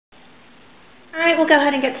All right, we'll go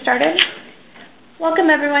ahead and get started. Welcome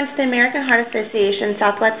everyone to the American Heart Association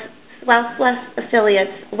Southwest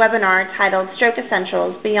Affiliates webinar titled Stroke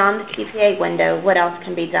Essentials, Beyond the tPA Window, What Else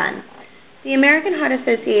Can Be Done? The American Heart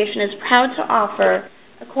Association is proud to offer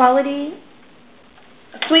a suite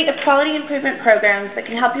of quality improvement programs that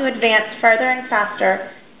can help you advance further and faster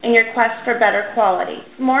in your quest for better quality.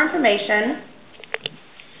 For more information,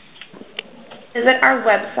 visit our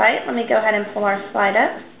website. Let me go ahead and pull our slide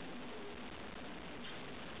up.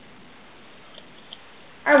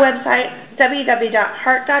 Our website,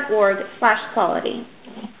 www.heart.org/quality.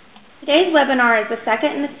 Today's webinar is the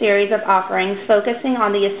second in a series of offerings focusing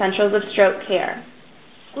on the essentials of stroke care.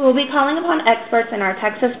 We will be calling upon experts in our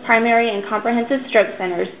Texas primary and comprehensive stroke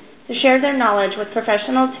centers to share their knowledge with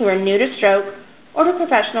professionals who are new to stroke or to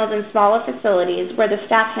professionals in smaller facilities where the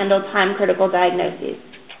staff handle time-critical diagnoses.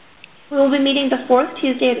 We will be meeting the fourth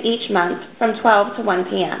Tuesday of each month from 12 to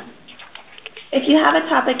 1 p.m. If you have a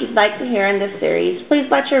topic you'd like to hear in this series, please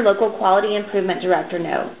let your local quality improvement director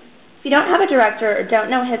know. If you don't have a director or don't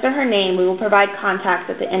know his or her name, we will provide contacts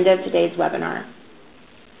at the end of today's webinar.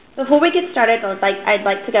 Before we get started, I'd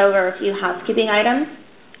like to go over a few housekeeping items.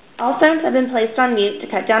 All phones have been placed on mute to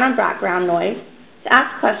cut down on background noise. To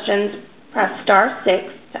ask questions, press *6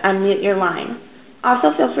 to unmute your line.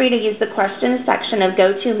 Also, feel free to use the questions section of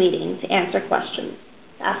GoToMeeting to ask questions.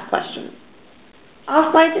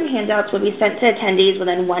 All slides and handouts will be sent to attendees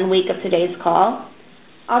within 1 week of today's call.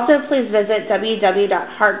 Also, please visit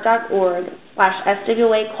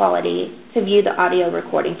www.heart.org/SWA-quality to view the audio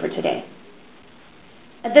recording for today.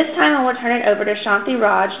 At this time, I will turn it over to Shanti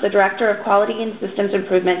Raj, the Director of Quality and Systems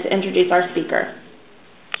Improvement, to introduce our speaker.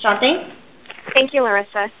 Shanti? Thank you,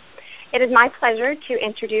 Larissa. It is my pleasure to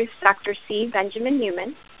introduce Dr. C. Benjamin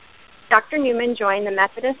Newman. Dr. Newman joined the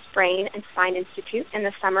Methodist Brain and Spine Institute in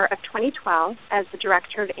the summer of 2012 as the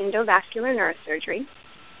Director of Endovascular Neurosurgery.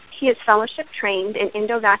 He is fellowship trained in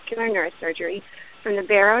endovascular neurosurgery from the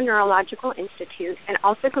Barrow Neurological Institute and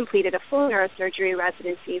also completed a full neurosurgery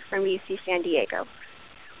residency from UC San Diego.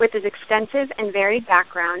 With his extensive and varied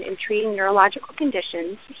background in treating neurological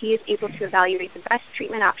conditions, he is able to evaluate the best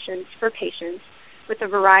treatment options for patients with a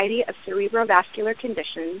variety of cerebrovascular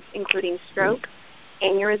conditions, including stroke,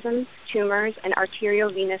 aneurysms, tumors, and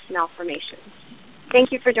arteriovenous malformations.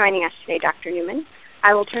 Thank you for joining us today, Dr. Newman.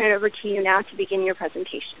 I will turn it over to you now to begin your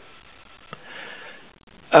presentation.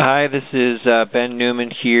 Hi, this is Ben Newman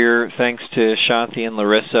here. Thanks to Shanti and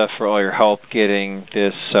Larissa for all your help getting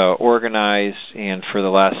this organized and for the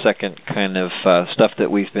last second kind of stuff that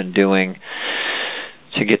we've been doing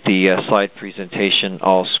to get the slide presentation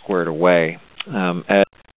all squared away.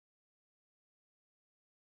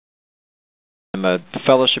 I'm a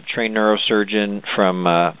fellowship-trained neurosurgeon from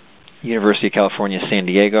University of California, San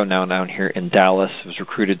Diego, now down here in Dallas. I was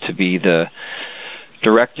recruited to be the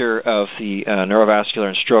director of the neurovascular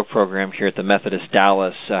and stroke program here at the Methodist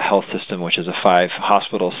Dallas Health System, which is a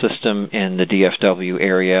 5-hospital system in the DFW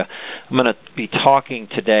area. I'm going to be talking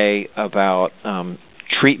today about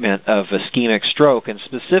treatment of ischemic stroke and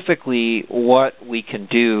specifically what we can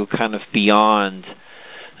do kind of beyond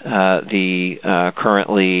the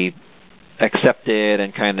currently accepted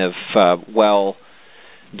and kind of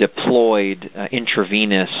well-deployed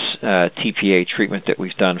intravenous tPA treatment that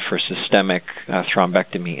we've done for systemic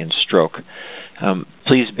thrombectomy in stroke.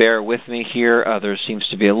 Please bear with me here. There seems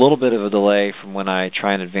to be a little bit of a delay from when I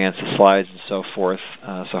try and advance the slides and so forth,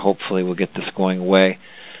 so hopefully we'll get this going away.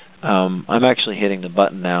 I'm actually hitting the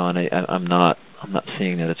button now, and I'm not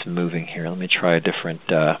seeing that it's moving here. Let me try a different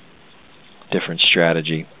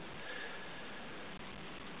strategy.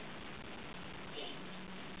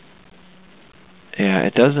 Yeah,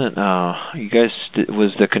 it doesn't. You guys,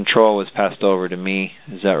 the control was passed over to me.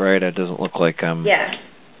 Is that right? It doesn't look like Yeah.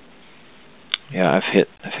 Yeah, I've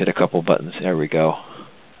hit a couple buttons. There we go.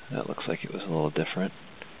 That looks like it was a little different.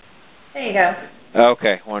 There you go.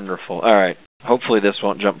 Okay, wonderful. All right. Hopefully this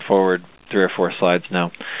won't jump forward 3 or 4 slides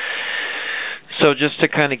now. So just to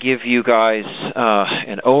kind of give you guys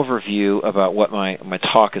an overview about what my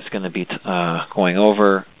talk is going to be going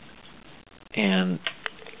over, and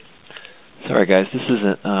sorry, guys, this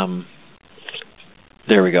isn't,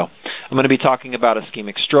 there we go. I'm going to be talking about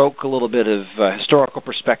ischemic stroke, a little bit of historical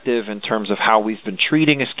perspective in terms of how we've been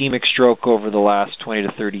treating ischemic stroke over the last 20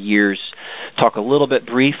 to 30 years, talk a little bit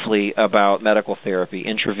briefly about medical therapy,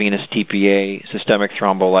 intravenous tPA, systemic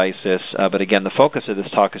thrombolysis, but again, the focus of this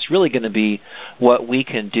talk is really going to be what we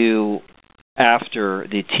can do after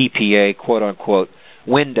the tPA, quote-unquote,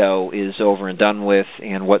 window is over and done with,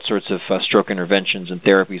 and what sorts of stroke interventions and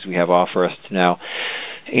therapies we have offer us now.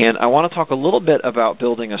 And I want to talk a little bit about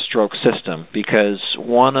building a stroke system, because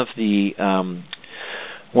one of the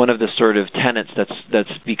one of the sort of tenets that's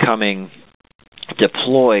becoming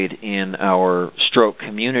deployed in our stroke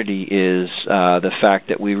community is the fact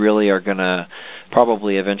that we really are going to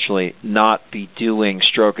probably eventually not be doing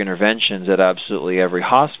stroke interventions at absolutely every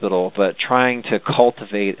hospital, but trying to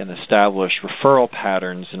cultivate and establish referral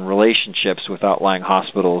patterns and relationships with outlying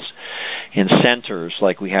hospitals in centers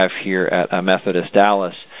like we have here at Methodist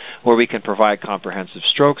Dallas, where we can provide comprehensive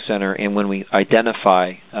stroke center, and when we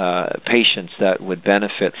identify patients that would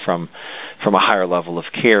benefit from a higher level of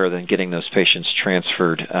care, then getting those patients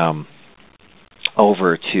transferred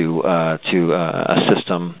over to a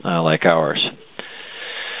system like ours.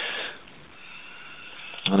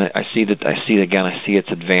 And I see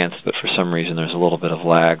it's advanced, but for some reason there's a little bit of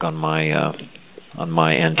lag on my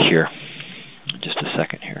end here. Just a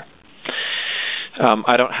second here.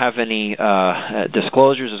 I don't have any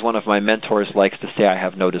disclosures. As one of my mentors likes to say, I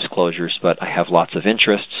have no disclosures, but I have lots of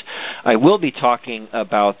interests. I will be talking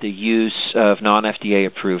about the use of non-FDA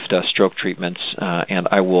approved stroke treatments, and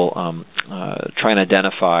I will try and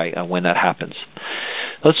identify when that happens.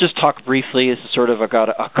 Let's just talk briefly. I've got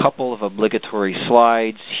a couple of obligatory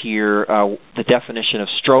slides here. The definition of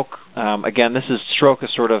stroke. Again, stroke is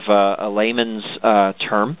sort of a layman's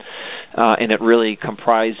term, and it really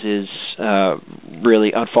comprises,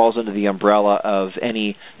 falls under the umbrella of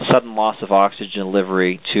any sudden loss of oxygen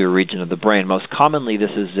delivery to a region of the brain. Most commonly,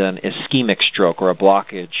 this is an ischemic stroke or a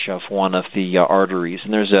blockage of one of the arteries.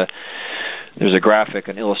 And there's a graphic,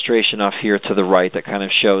 an illustration off here to the right that kind of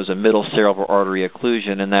shows a middle cerebral artery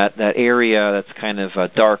occlusion, and that area that's kind of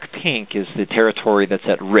dark pink is the territory that's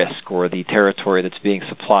at risk, or the territory that's being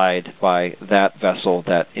supplied by that vessel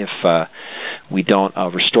that if we don't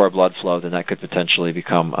restore blood flow, then that could potentially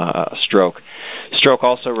become a stroke. Stroke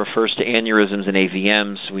also refers to aneurysms and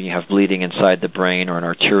AVMs. When you have bleeding inside the brain or an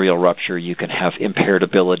arterial rupture, you can have impaired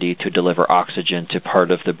ability to deliver oxygen to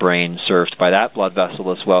part of the brain served by that blood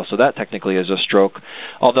vessel as well. So that technically is a stroke,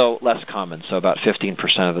 although less common. So about 15%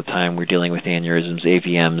 of the time we're dealing with aneurysms,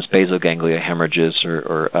 AVMs, basoganglia hemorrhages,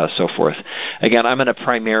 or so forth. Again, I'm going to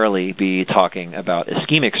primarily be talking about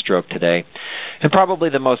ischemic stroke today. And probably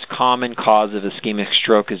the most common cause of ischemic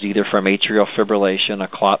stroke is either from atrial fibrillation, a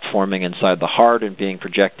clot forming inside the heart and being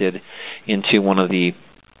projected into one of the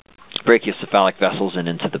brachiocephalic vessels and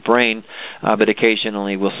into the brain, but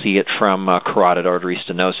occasionally we'll see it from carotid artery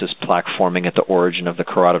stenosis, plaque forming at the origin of the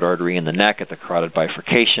carotid artery in the neck at the carotid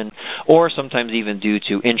bifurcation, or sometimes even due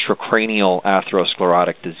to intracranial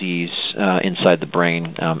atherosclerotic disease inside the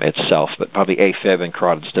brain itself. But probably AFib and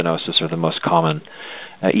carotid stenosis are the most common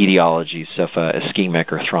etiologies of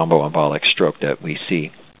ischemic or thromboembolic stroke that we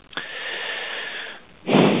see.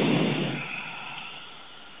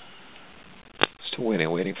 Still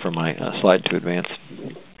waiting for my slide to advance.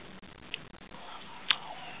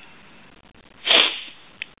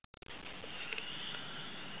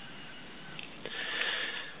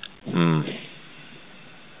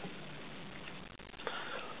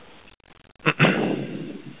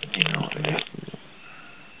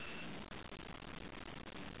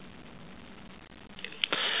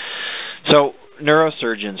 So,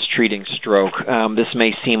 neurosurgeons treating stroke. This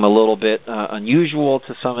may seem a little bit unusual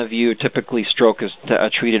to some of you. Typically, stroke is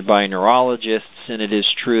treated by neurologists, and it is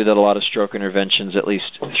true that a lot of stroke interventions, at least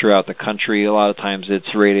throughout the country, a lot of times it's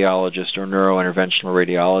radiologists or neurointerventional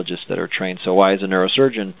radiologists that are trained. So why is a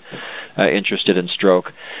neurosurgeon interested in stroke?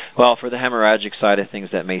 Well, for the hemorrhagic side of things,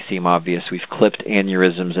 that may seem obvious. We've clipped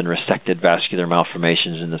aneurysms and resected vascular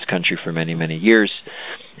malformations in this country for many, many years.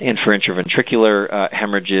 And for intraventricular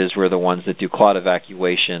hemorrhages, we're the ones that do clot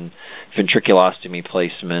evacuation, ventriculostomy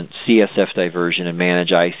placement, CSF diversion, and manage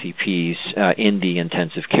ICPs in the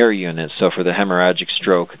intensive care unit. So for the hemorrhagic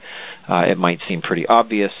stroke, it might seem pretty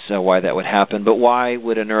obvious why that would happen. But why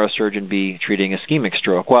would a neurosurgeon be treating ischemic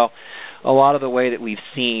stroke? Well, a lot of the way that we've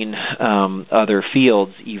seen other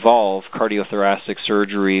fields evolve, cardiothoracic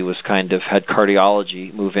surgery had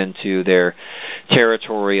cardiology move into their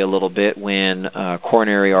territory a little bit when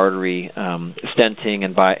coronary artery stenting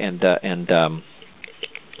and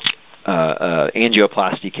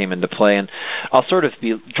angioplasty came into play. And I'll sort of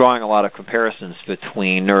be drawing a lot of comparisons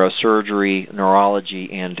between neurosurgery, neurology,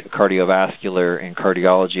 and cardiovascular and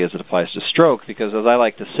cardiology as it applies to stroke, because as I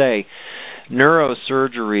like to say,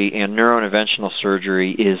 neurosurgery and neurointerventional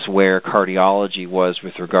surgery is where cardiology was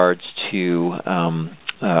with regards to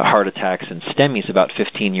heart attacks and STEMIs about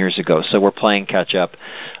 15 years ago. So we're playing catch up.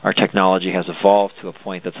 Our technology has evolved to a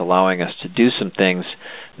point that's allowing us to do some things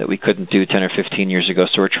that we couldn't do 10 or 15 years ago.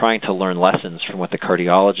 So we're trying to learn lessons from what the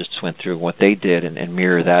cardiologists went through, what they did, and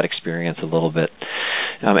mirror that experience a little bit.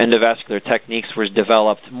 Endovascular techniques were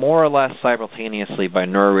developed more or less simultaneously by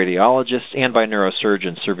neuroradiologists and by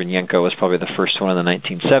neurosurgeons. Serbienko was probably the first one in the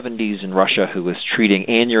 1970s in Russia who was treating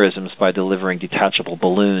aneurysms by delivering detachable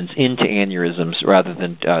balloons into aneurysms rather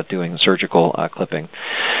than doing surgical clipping.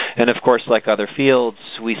 And of course, like other fields,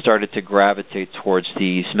 we started to gravitate towards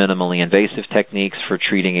these minimally invasive techniques for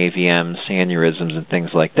treating AVMs, aneurysms, and things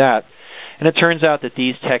like that. And it turns out that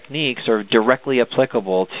these techniques are directly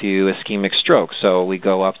applicable to ischemic stroke. So we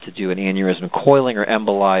go up to do an aneurysm coiling or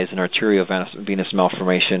embolize an arteriovenous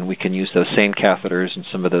malformation. We can use those same catheters and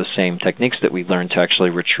some of those same techniques that we learned to actually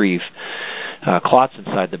retrieve clots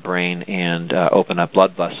inside the brain and open up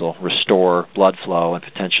blood vessel, restore blood flow, and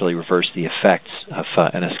potentially reverse the effects of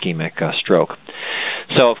an ischemic stroke.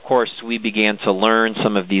 So, of course, we began to learn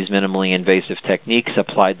some of these minimally invasive techniques,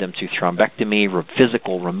 applied them to thrombectomy,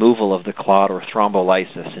 physical removal of the clot, or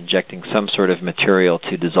thrombolysis, injecting some sort of material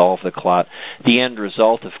to dissolve the clot. The end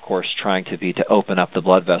result, of course, trying to be to open up the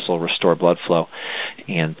blood vessel, restore blood flow,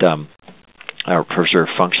 and preserve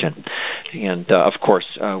function. And, of course,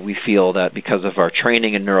 we feel that because of our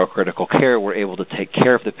training in neurocritical care, we're able to take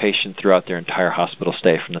care of the patient throughout their entire hospital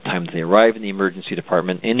stay, from the time that they arrive in the emergency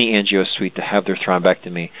department, in the angio suite to have their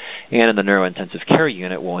thrombectomy, and in the neurointensive care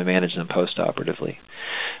unit while we manage them postoperatively.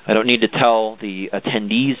 I don't need to tell the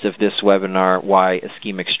attendees of this webinar why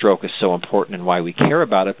ischemic stroke is so important and why we care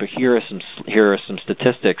about it, but here are some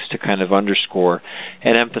statistics to kind of underscore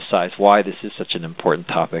and emphasize why this is such an important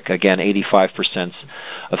topic. Again, 85%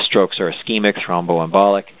 of strokes are ischemic,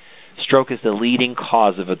 thromboembolic. Stroke is the leading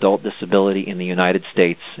cause of adult disability in the United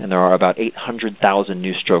States, and there are about 800,000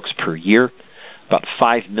 new strokes per year. About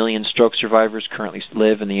 5 million stroke survivors currently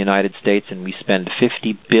live in the United States, and we spend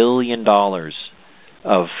 $50 billion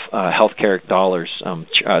of healthcare dollars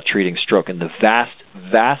treating stroke. And the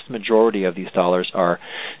vast majority of these dollars are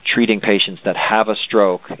treating patients that have a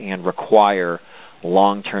stroke and require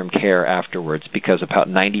long-term care afterwards, because about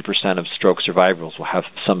 90% of stroke survivors will have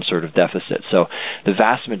some sort of deficit. So the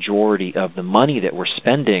vast majority of the money that we're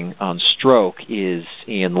spending on stroke is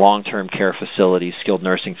in long-term care facilities, skilled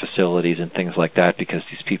nursing facilities, and things like that, because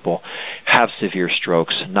these people have severe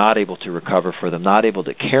strokes, not able to recover for them, not able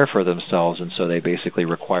to care for themselves, and so they basically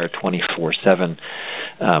require 24/7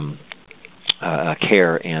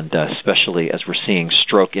 care, and especially as we're seeing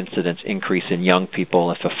stroke incidence increase in young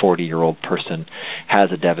people. If a 40-year-old person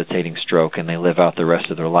has a devastating stroke and they live out the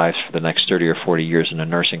rest of their lives for the next 30 or 40 years in a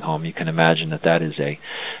nursing home, you can imagine that that is a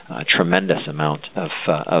tremendous amount of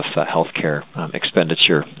healthcare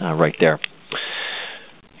expenditure right there.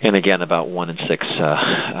 And again, about 1 in 6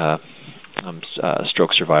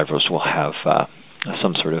 stroke survivors will have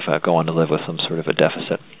some sort of go on to live with some sort of a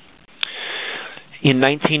deficit. In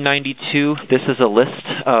 1992, this is a list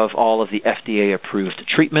of all of the FDA-approved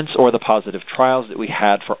treatments or the positive trials that we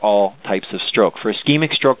had for all types of stroke. For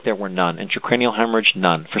ischemic stroke, there were none. Intracranial hemorrhage,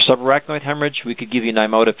 none. For subarachnoid hemorrhage, we could give you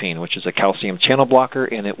nimodipine, which is a calcium channel blocker,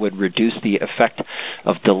 and it would reduce the effect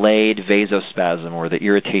of delayed vasospasm, or the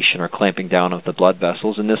irritation or clamping down of the blood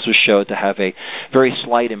vessels. And this was shown to have a very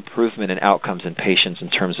slight improvement in outcomes in patients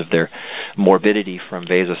in terms of their morbidity from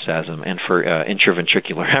vasospasm. And for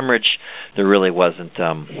intraventricular hemorrhage, there really wasn't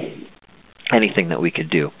anything that we could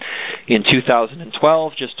do. In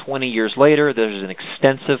 2012, just 20 years later, there's an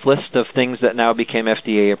extensive list of things that now became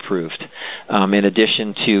FDA approved. In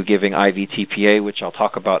addition to giving IV tPA, which I'll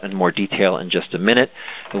talk about in more detail in just a minute,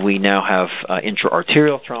 we now have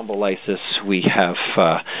intra-arterial thrombolysis, we have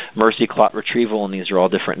Mercy clot retrieval, and these are all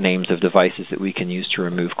different names of devices that we can use to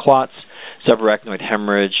remove clots. Subarachnoid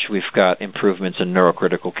hemorrhage, we've got improvements in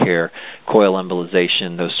neurocritical care, coil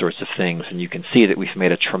embolization, those sorts of things, and you can see that we've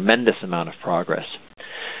made a tremendous amount of progress.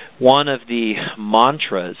 One of the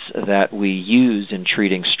mantras that we use in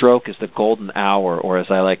treating stroke is the golden hour, or as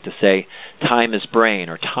I like to say, time is brain,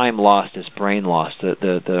 or time lost is brain lost.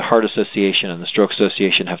 The Heart Association and the Stroke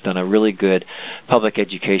Association have done a really good public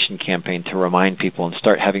education campaign to remind people and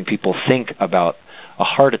start having people think about a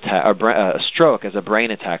heart attack, a stroke as a brain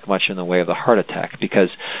attack, much in the way of the heart attack, because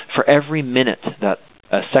for every minute that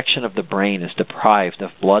a section of the brain is deprived of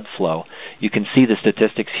blood flow, you can see the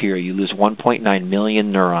statistics here. You lose 1.9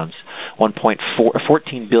 million neurons,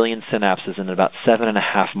 14 billion synapses, and about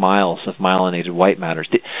 7.5 miles of myelinated white matter.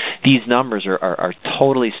 These numbers are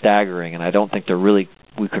totally staggering, and I don't think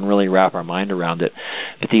we can really wrap our mind around it.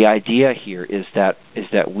 But the idea here is that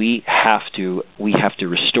we have to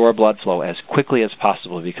restore blood flow as quickly as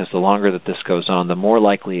possible, because the longer that this goes on, the more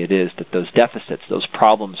likely it is that those deficits, those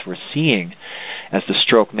problems we're seeing as the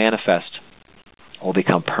stroke manifests, will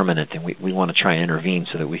become permanent, and we want to try and intervene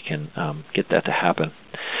so that we can get that to happen.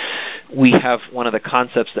 We have one of the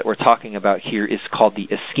concepts that we're talking about here is called the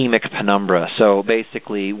ischemic penumbra. So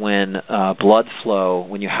basically when blood flow,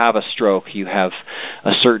 when you have a stroke, you have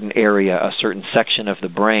a certain area, a certain section of the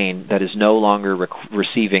brain that is no longer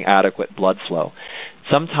receiving adequate blood flow.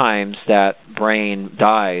 Sometimes that brain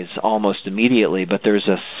dies almost immediately, but there's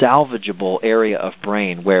a salvageable area of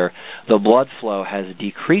brain where the blood flow has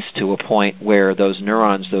decreased to a point where those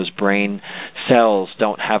neurons, those brain cells,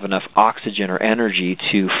 don't have enough oxygen or energy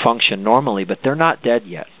to function normally, but they're not dead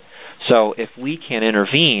yet. So if we can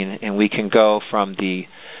intervene and we can go from this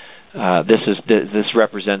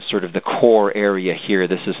represents sort of the core area here.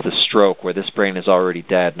 This is the stroke where this brain is already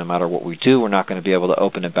dead. No matter what we do, we're not going to be able to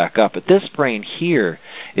open it back up. But this brain here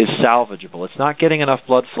is salvageable. It's not getting enough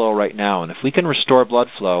blood flow right now. And if we can restore blood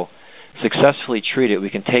flow, successfully treat it, we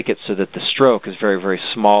can take it so that the stroke is very, very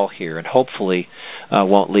small here and hopefully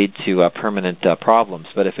won't lead to permanent problems.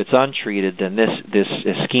 But if it's untreated, then this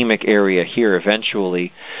ischemic area here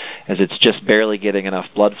eventually, as it's just barely getting enough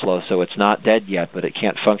blood flow, so it's not dead yet, but it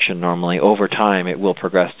can't function normally, over time it will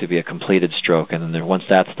progress to be a completed stroke. And then once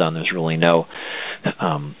that's done, there's really no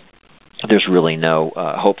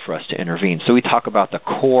hope for us to intervene. So we talk about the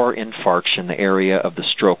core infarction, the area of the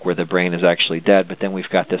stroke where the brain is actually dead, but then we've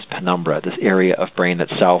got this penumbra, this area of brain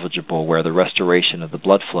that's salvageable, where the restoration of the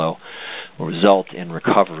blood flow will result in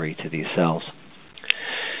recovery to these cells.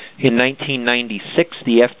 In 1996,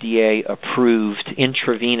 the FDA approved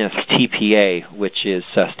intravenous tPA, which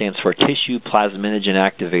stands for tissue plasminogen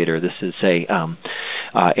activator. This is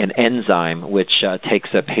an enzyme which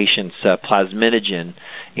takes a patient's plasminogen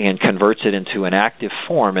and converts it into an active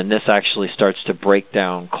form, and this actually starts to break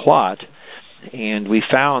down clot. And we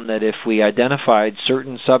found that if we identified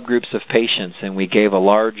certain subgroups of patients and we gave a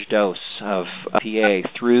large dose of tPA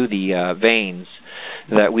through the veins,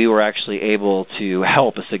 that we were actually able to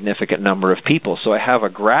help a significant number of people. So I have a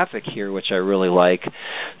graphic here which I really like.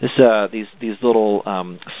 These little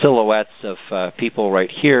silhouettes of people right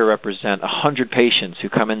here represent 100 patients who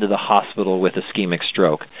come into the hospital with ischemic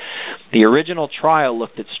stroke. The original trial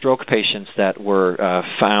looked at stroke patients that were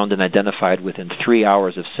found and identified within 3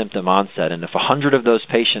 hours of symptom onset, and if 100 of those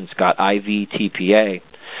patients got IV tPA,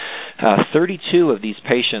 32 of these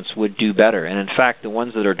patients would do better, and in fact the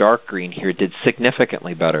ones that are dark green here did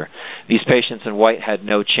significantly better. These patients in white had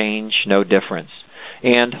no change, no difference.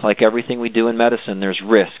 And like everything we do in medicine, there's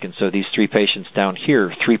risk, and so these 3 patients down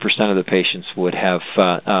here, 3% of the patients would have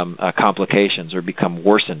complications or become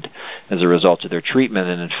worsened as a result of their treatment,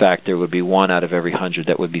 and in fact there would be 1 out of every 100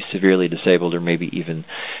 that would be severely disabled or maybe even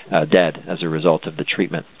dead as a result of the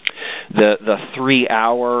treatment. The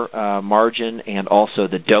 3-hour margin and also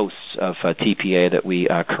the dose of tPA that we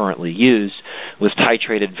currently use was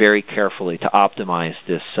titrated very carefully to optimize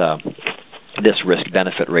this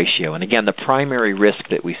risk-benefit ratio. And again, the primary risk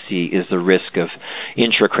that we see is the risk of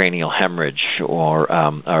intracranial hemorrhage or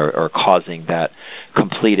causing that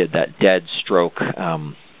dead stroke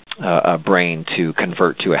brain to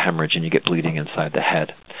convert to a hemorrhage and you get bleeding inside the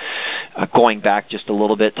head. Going back just a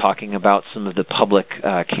little bit, talking about some of the public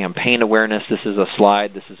campaign awareness. This is a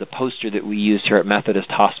slide. This is a poster that we used here at Methodist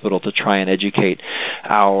Hospital to try and educate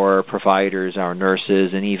our providers, our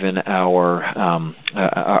nurses, and even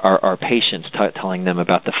our patients, telling them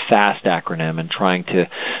about the FAST acronym and trying to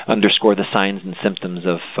underscore the signs and symptoms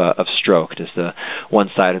of stroke. Does the one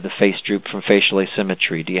side of the face droop from facial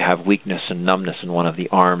asymmetry? Do you have weakness and numbness in one of the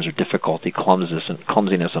arms, or difficulty, clumsiness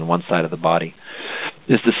on one side of the body?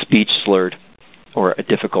 Is the speech slurred or a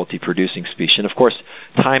difficulty producing speech? And of course,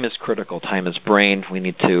 time is critical. Time is brain. We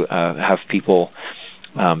need to have people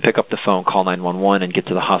pick up the phone, call 911, and get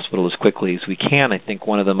to the hospital as quickly as we can. I think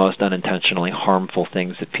one of the most unintentionally harmful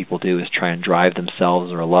things that people do is try and drive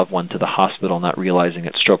themselves or a loved one to the hospital, not realizing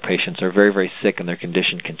that stroke patients are very, very sick and their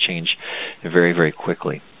condition can change very, very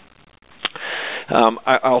quickly.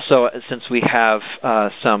 Also, since we have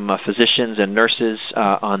some physicians and nurses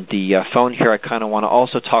on the phone here, I kind of want to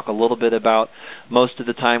also talk a little bit about, most of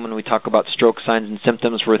the time when we talk about stroke signs and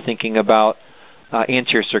symptoms, we're thinking about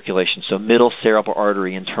anterior circulation, so middle cerebral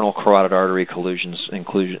artery, internal carotid artery occlusions,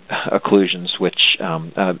 which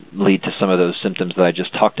lead to some of those symptoms that I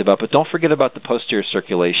just talked about. But don't forget about the posterior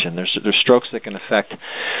circulation. There's strokes that can affect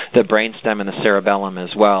the brainstem and the cerebellum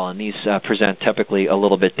as well, and these present typically a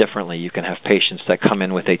little bit differently. You can have patients that come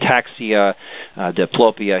in with ataxia,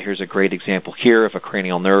 diplopia. Here's a great example here of a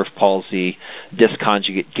cranial nerve palsy,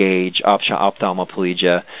 dysconjugate gauge,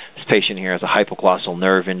 ophthalmoplegia. This patient here has a hypoglossal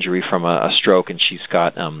nerve injury from a stroke, and she's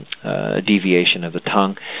got a deviation of the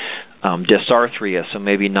tongue. dysarthria, so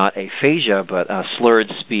maybe not aphasia, but slurred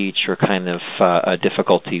speech or kind of a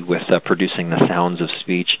difficulty with producing the sounds of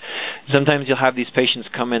speech. Sometimes you'll have these patients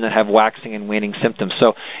come in that have waxing and waning symptoms.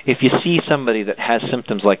 So if you see somebody that has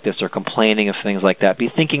symptoms like this or complaining of things like that, be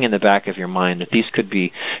thinking in the back of your mind that these could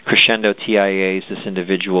be crescendo TIAs. This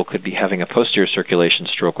individual could be having a posterior circulation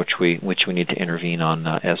stroke, which we need to intervene on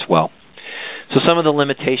as well. So some of the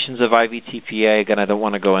limitations of IV tPA, again, I don't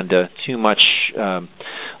want to go into too much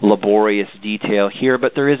laborious detail here,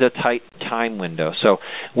 but there is a tight time window. So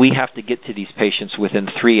we have to get to these patients within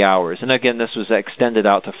 3 hours. And again, this was extended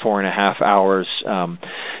out to 4.5 hours,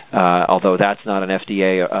 although that's not an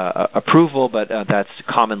FDA approval, but that's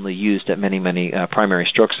commonly used at many primary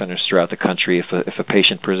stroke centers throughout the country. If a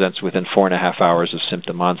patient presents within 4.5 hours of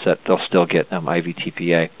symptom onset, they'll still get IV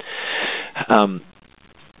tPA.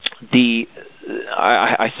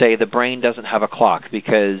 I say the brain doesn't have a clock,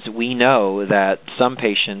 because we know that some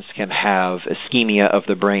patients can have ischemia of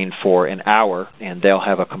the brain for an hour and they'll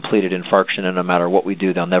have a completed infarction, and no matter what we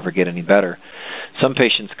do, they'll never get any better. Some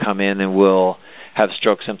patients come in and will have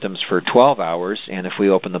stroke symptoms for 12 hours, and if we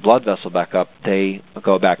open the blood vessel back up, they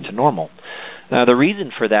go back to normal. Now, the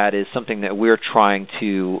reason for that is something that we're trying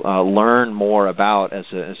to learn more about as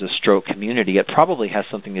a stroke community. It probably has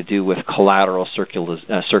something to do with collateral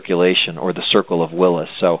circulation, or the circle of Willis.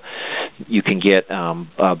 So you can get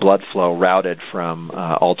blood flow routed from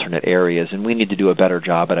alternate areas, and we need to do a better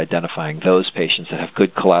job at identifying those patients that have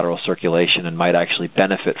good collateral circulation and might actually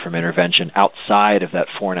benefit from intervention outside of that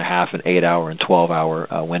 4.5 and 8 hour and 12 hour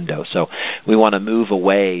window. So we want to move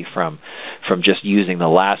away from just using the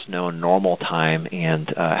last known normal time and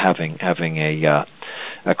having a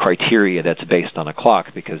criteria that's based on a clock,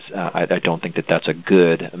 because I don't think that that's a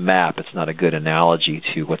good map. It's not a good analogy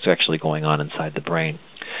to what's actually going on inside the brain.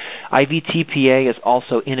 IV tPA is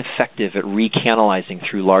also ineffective at recanalizing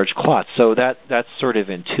through large clots. So that's sort of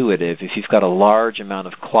intuitive. If you've got a large amount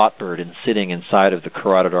of clot burden sitting inside of the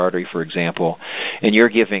carotid artery, for example, and you're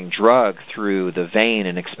giving drug through the vein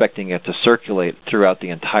and expecting it to circulate throughout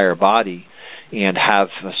the entire body and have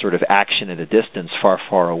a sort of action at a distance far,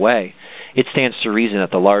 far away, it stands to reason that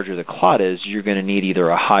the larger the clot is, you're going to need either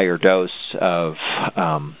a higher dose of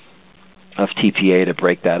tPA to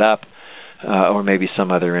break that up, or maybe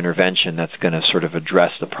some other intervention that's going to sort of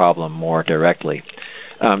address the problem more directly.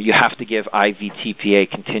 You have to give IV tPA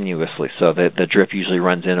continuously, so that the drip usually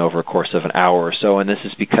runs in over a course of an hour or so, and this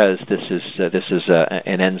is because this is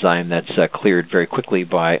an enzyme that's cleared very quickly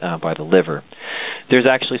by the liver. There's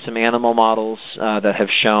actually some animal models that have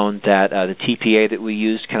shown that the tPA that we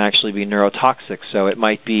use can actually be neurotoxic, so it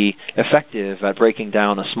might be effective at breaking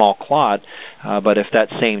down a small clot, but if that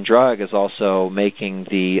same drug is also making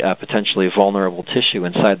the potentially vulnerable tissue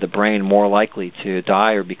inside the brain more likely to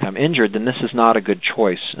die or become injured, then this is not a good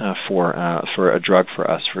choice for a drug for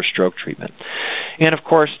us for stroke treatment. And of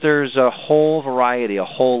course, there's a whole variety, a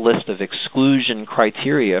whole list of exclusion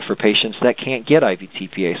criteria for patients that can't get IV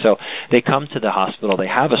tPA. So they come to the hospital, they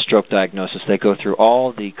have a stroke diagnosis, they go through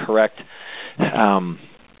all the correct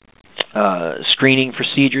screening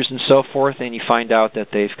procedures and so forth, and you find out that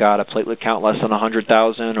they've got a platelet count less than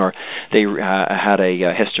 100,000, or they had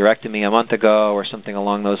a hysterectomy a month ago, or something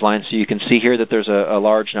along those lines. So you can see here that there's a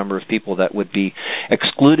large number of people that would be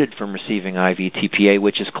excluded from receiving IV tPA,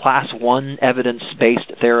 which is Class 1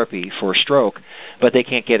 evidence-based therapy for stroke, but they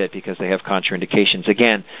can't get it because they have contraindications.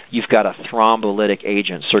 Again, you've got a thrombolytic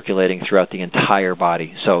agent circulating throughout the entire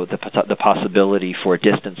body, so the possibility for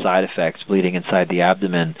distant side effects, bleeding inside the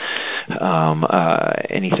abdomen,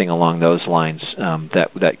 anything along those lines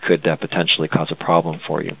that could potentially cause a problem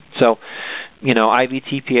for you. So, IV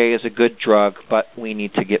tPA is a good drug, but we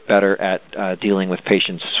need to get better at dealing with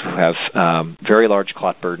patients who have very large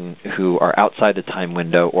clot burden, who are outside the time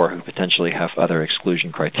window, or who potentially have other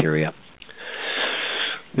exclusion criteria.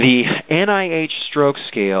 The NIH stroke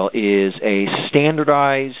scale is a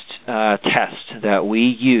standardized test that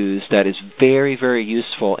we use that is very, very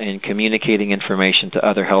useful in communicating information to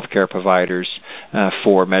other healthcare providers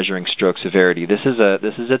for measuring stroke severity. This is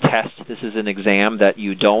a test. This is an exam that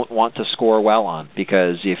you don't want to score well on,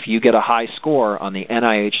 because if you get a high score on the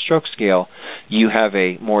NIH stroke scale, you have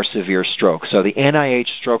a more severe stroke. So the NIH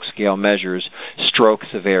stroke scale measures stroke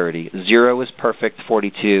severity. 0 is perfect.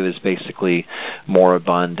 42 is basically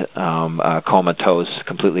moribund, comatose,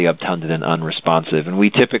 completely obtunded, and unresponsive. And we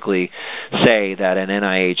typically say that an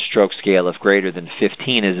NIH stroke scale of greater than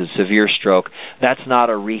 15 is a severe stroke. That's not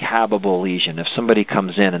a rehabable lesion. If somebody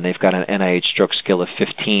comes in and they've got an NIH stroke scale of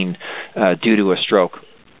 15 due to a stroke,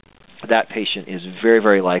 that patient is very,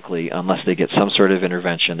 very likely, unless they get some sort of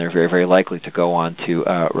intervention, they're very, very likely to go on to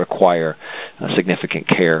require significant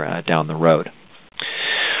care down the road.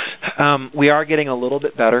 We are getting a little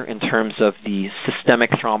bit better in terms of the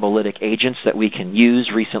systemic thrombolytic agents that we can use.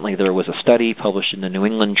 Recently there was a study published in the New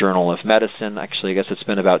England Journal of Medicine, actually I guess it's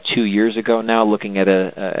been about 2 years ago now, looking at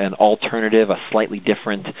an alternative, a slightly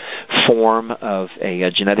different form of a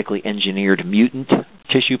genetically engineered mutant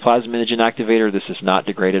tissue plasminogen activator. This is not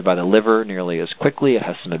degraded by the liver nearly as quickly. It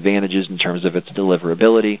has some advantages in terms of its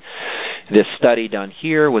deliverability. This study done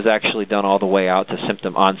here was actually done all the way out to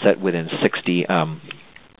symptom onset within 6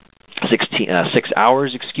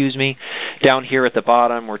 hours, Down here at the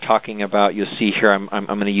bottom, we're talking about, you'll see here, I'm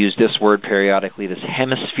going to use this word periodically, this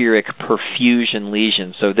hemispheric perfusion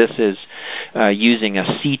lesion. So this is using a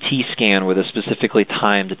CT scan with a specifically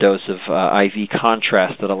timed dose of IV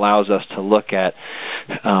contrast that allows us to look at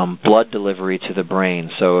blood delivery to the brain.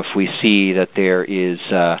 So if we see that there is,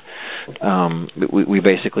 we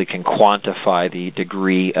basically can quantify the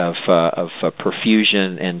degree of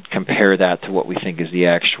perfusion and compare that to what we think is the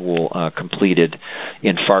actual completed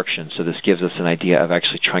infarction. So this gives us an idea of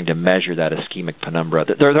actually trying to measure that ischemic penumbra.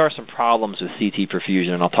 There are some problems with CT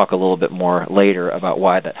perfusion, and I'll talk a little bit more later about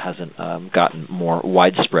why that hasn't gotten more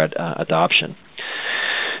widespread adoption.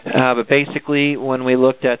 But basically, when we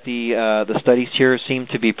looked at the studies here, seemed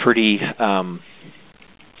to be pretty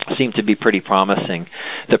promising.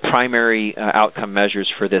 The primary outcome measures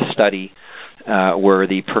for this study were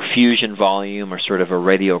the perfusion volume, or sort of a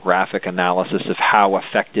radiographic analysis of how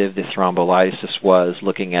effective the thrombolysis was,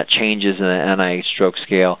 looking at changes in the NIH stroke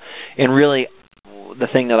scale. And really, the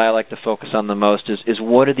thing that I like to focus on the most is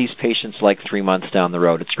what are these patients like 3 months down the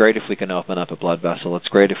road? It's great if we can open up a blood vessel. It's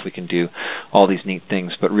great if we can do all these neat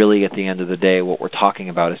things. But really, at the end of the day, what we're talking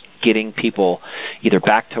about is getting people either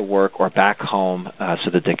back to work or back home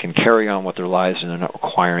so that they can carry on with their lives and they're not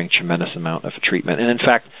requiring tremendous amount of treatment. And in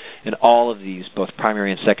fact, in all of these, both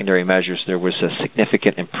primary and secondary measures, there was a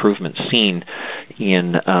significant improvement seen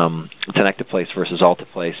in tenecteplase versus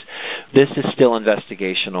alteplase. This is still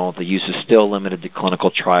investigational. The use is still limited to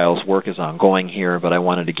clinical trials. Work is ongoing here, but I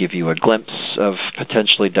wanted to give you a glimpse of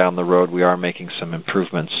potentially down the road we are making some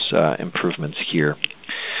improvements here.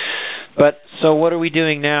 But so what are we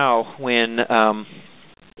doing now when I've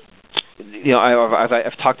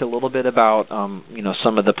talked a little bit about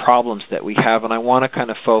some of the problems that we have, and I want to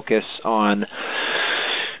kind of focus on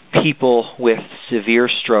people with severe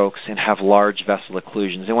strokes and have large vessel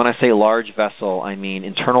occlusions. And when I say large vessel, I mean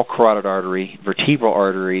internal carotid artery, vertebral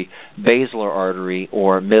artery, basilar artery,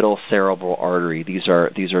 or middle cerebral artery. These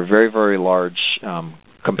are very, very large,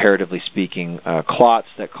 comparatively speaking, clots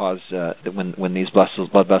that cause when these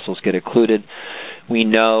blood vessels get occluded. We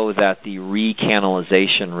know that the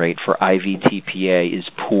recanalization rate for IV tPA is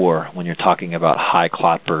poor when you're talking about high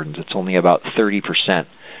clot burdens. It's only about 30%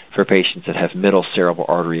 for patients that have middle cerebral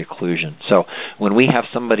artery occlusion. So when we have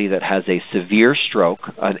somebody that has a severe stroke,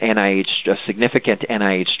 a significant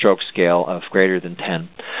NIH stroke scale of greater than 10,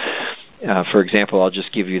 for example, I'll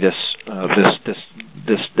just give you this.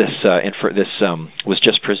 This was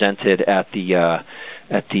just presented at the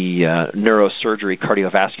neurosurgery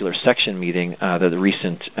cardiovascular section meeting. The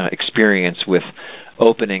recent experience with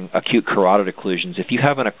opening acute carotid occlusions. If you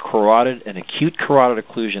have an acute carotid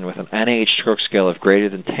occlusion with an NIH stroke scale of greater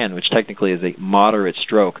than 10, which technically is a moderate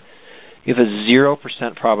stroke, you have a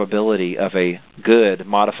 0% probability of a good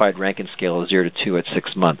modified Rankin scale of 0 to 2 at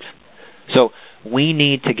 6 months. So we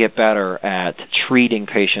need to get better at treating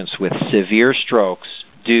patients with severe strokes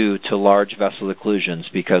due to large vessel occlusions,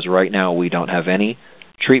 because right now we don't have any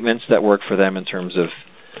treatments that work for them in terms of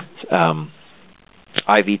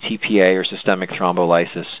IV tPA or systemic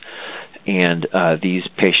thrombolysis, and these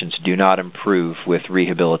patients do not improve with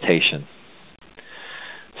rehabilitation.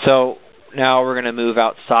 So now we're going to move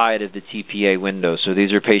outside of the tPA window. So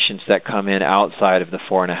these are patients that come in outside of the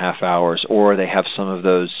 4.5 hours, or they have some of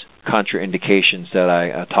those contraindications that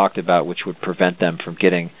I talked about, which would prevent them from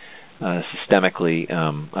getting systemically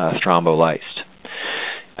thrombolysed.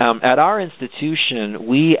 At our institution,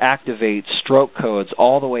 we activate stroke codes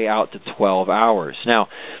all the way out to 12 hours. Now,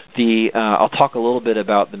 I'll talk a little bit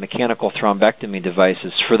about the mechanical thrombectomy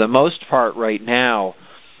devices. For the most part right now,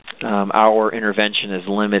 our intervention is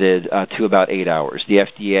limited to about 8 hours. The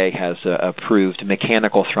FDA has approved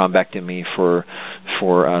mechanical thrombectomy for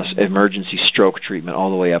emergency stroke treatment all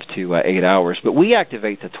the way up to 8 hours. But we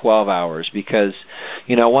activate to 12 hours because,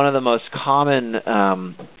 one of the most common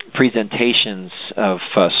presentations of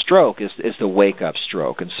stroke is the wake-up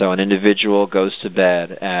stroke. And so an individual goes to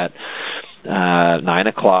bed at 9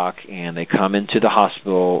 o'clock, and they come into the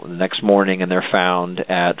hospital the next morning, and they're found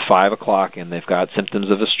at 5 o'clock, and they've got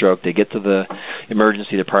symptoms of a stroke. They get to the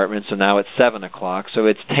emergency department, so now it's 7 o'clock. So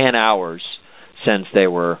it's 10 hours since they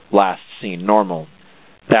were last seen normal.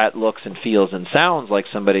 That looks and feels and sounds like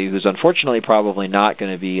somebody who's unfortunately probably not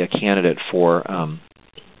going to be a candidate for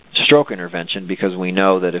stroke intervention, because we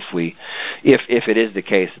know that if it is the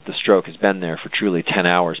case that the stroke has been there for truly 10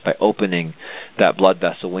 hours, by opening that blood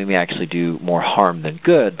vessel, we may actually do more harm than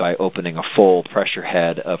good by opening a full pressure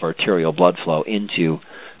head of arterial blood flow into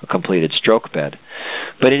a completed stroke bed.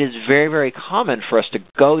 But it is very, very common for us to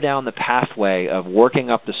go down the pathway of working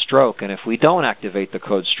up the stroke, and if we don't activate the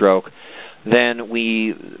code stroke, then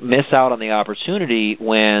we miss out on the opportunity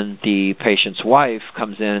when the patient's wife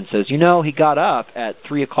comes in and says, he got up at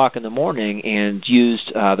 3 o'clock in the morning and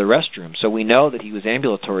used the restroom. So we know that he was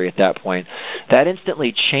ambulatory at that point. That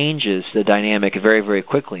instantly changes the dynamic very, very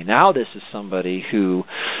quickly. Now this is somebody who,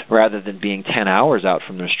 rather than being 10 hours out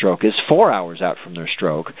from their stroke, is 4 hours out from their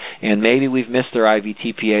stroke. And maybe we've missed their IV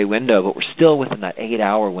tPA window, but we're still within that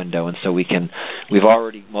 8-hour window. And so we've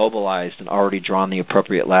already mobilized and already drawn the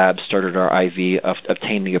appropriate labs, started our IV,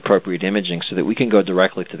 obtain the appropriate imaging, so that we can go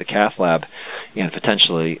directly to the cath lab and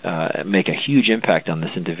potentially make a huge impact on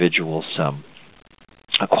this individual's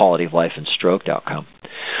quality of life and stroke outcome.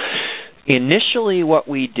 Initially, what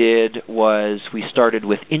we did was we started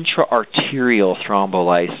with intra-arterial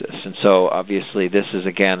thrombolysis. And so, obviously, this is,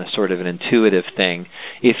 again, a sort of an intuitive thing.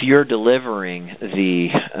 If you're delivering the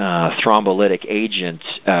thrombolytic agent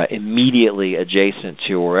immediately adjacent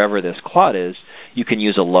to wherever this clot is, you can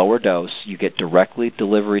use a lower dose. You get directly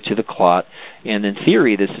delivery to the clot, and in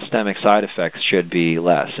theory, the systemic side effects should be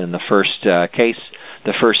less. In the first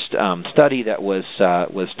study that was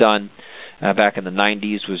done back in the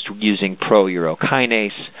 90s was using pro-urokinase,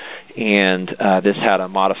 and this had a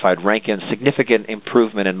modified Rankin, significant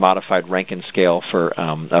improvement in modified Rankin scale for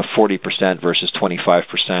 40% versus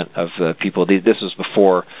 25% of the people. This was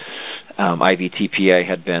before IV tPA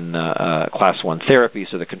had been class 1 therapy,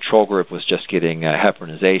 so the control group was just getting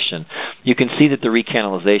heparinization. You can see that the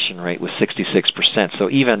recanalization rate was 66%, so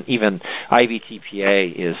even IV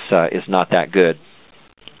tPA is not that good.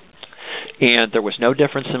 And there was no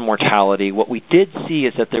difference in mortality. What we did see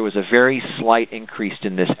is that there was a very slight increase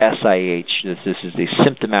in this SIH. This is the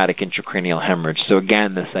symptomatic intracranial hemorrhage. So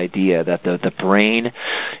again, this idea that the brain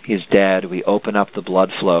is dead. We open up the blood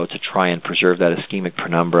flow to try and preserve that ischemic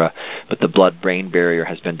penumbra, but the blood-brain barrier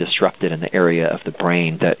has been disrupted in the area of the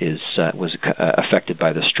brain that was affected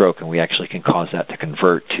by the stroke, and we actually can cause that to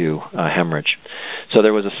convert to hemorrhage. So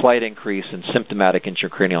there was a slight increase in symptomatic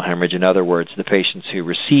intracranial hemorrhage. In other words, the patients who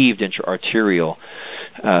received intra-arterial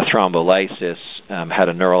thrombolysis had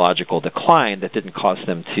a neurological decline that didn't cause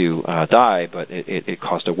them to die, but it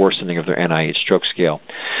caused a worsening of their NIH stroke scale.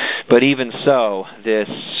 But even so,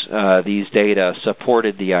 these data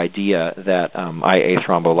supported the idea that IA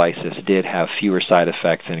thrombolysis did have fewer side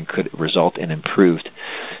effects and could result in improved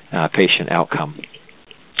patient outcome.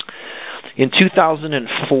 In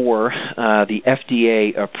 2004, the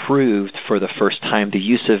FDA approved for the first time the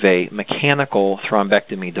use of a mechanical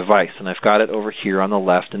thrombectomy device, and I've got it over here on the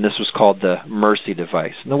left, and this was called the Mercy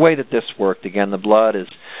device. And the way that this worked, again, the blood is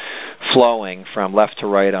flowing from left to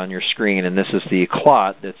right on your screen, and this is the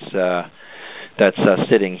clot that's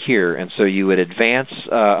sitting here. And so you would advance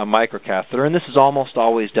a microcatheter, and this is almost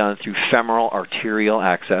always done through femoral arterial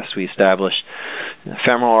access. We establish the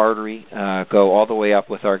femoral artery, go all the way up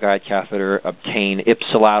with our guide catheter, obtain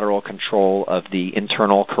ipsilateral control of the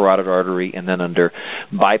internal carotid artery, and then under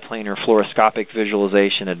biplanar fluoroscopic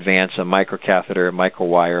visualization, advance a microcatheter,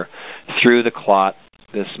 microwire through the clot.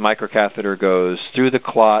 This microcatheter goes through the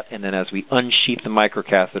clot, and then as we unsheath the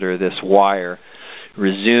microcatheter, this wire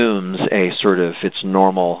resumes a sort of its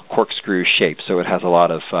normal corkscrew shape, so it has a lot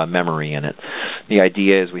of memory in it. The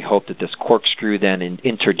idea is we hope that this corkscrew then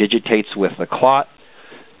interdigitates with the clot.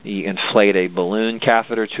 You inflate a balloon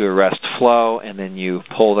catheter to arrest flow, and then you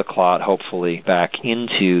pull the clot, hopefully, back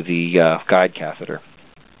into the guide catheter.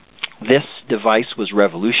 This device was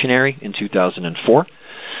revolutionary in 2004.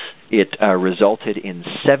 It resulted in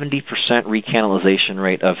 70% recanalization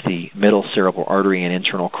rate of the middle cerebral artery and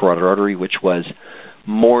internal carotid artery, which was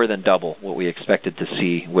more than double what we expected to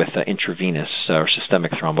see with intravenous or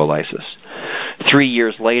systemic thrombolysis. 3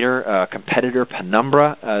 years later, competitor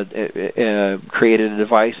Penumbra created a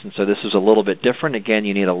device, and so this is a little bit different. Again,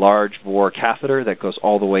 you need a large bore catheter that goes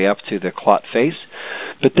all the way up to the clot face.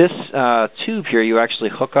 But this tube here, you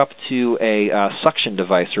actually hook up to a suction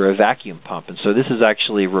device or a vacuum pump. And so this is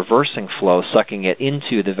actually reversing flow, sucking it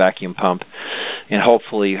into the vacuum pump. And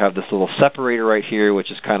hopefully you have this little separator right here,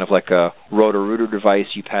 which is kind of like a rotor-rooter device.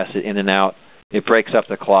 You pass it in and out. It breaks up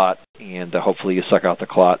the clot, and hopefully you suck out the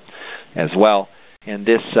clot as well. And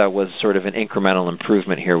this was sort of an incremental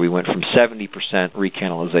improvement here. We went from 70%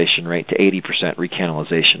 recanalization rate to 80%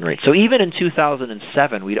 recanalization rate. So even in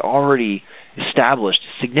 2007, we'd already established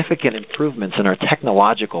significant improvements in our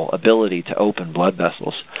technological ability to open blood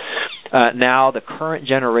vessels. Now, the current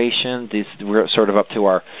generation, we're sort of up to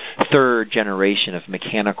our third generation of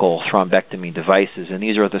mechanical thrombectomy devices, and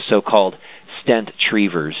these are the so-called stent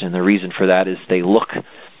retrievers. And the reason for that is they look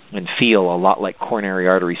and feel a lot like coronary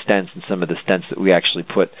artery stents and some of the stents that we actually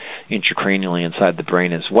put intracranially inside the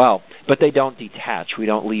brain as well. But they don't detach. We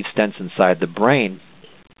don't leave stents inside the brain.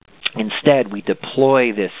 Instead, we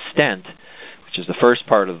deploy this stent, which is the first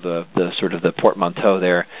part of the sort of the portmanteau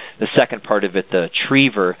there. The second part of it, the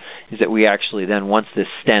retriever, is that we actually then, once this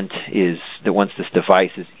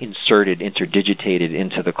device is inserted, interdigitated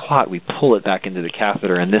into the clot, we pull it back into the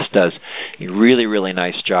catheter, and this does a really, really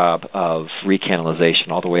nice job of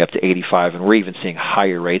recanalization all the way up to 85, and we're even seeing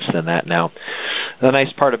higher rates than that now. The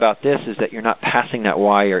nice part about this is that you're not passing that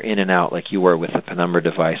wire in and out like you were with the Penumbra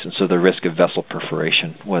device, and so the risk of vessel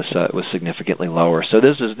perforation was significantly lower. So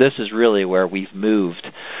this is really where we've moved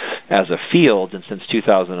as a field, and since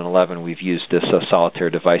 2011 we've used this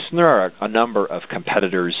solitaire device. And there are a number of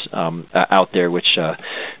competitors out there which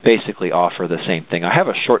basically offer the same thing. I have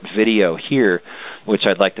a short video here which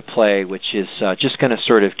I'd like to play, which is just going to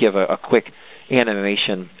sort of give a quick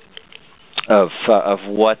animation of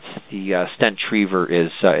what the stent retriever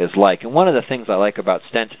is like. And one of the things I like about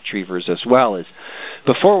stent retrievers as well is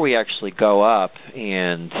before we actually go up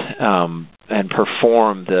and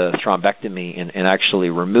perform the thrombectomy and actually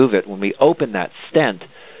remove it, when we open that stent,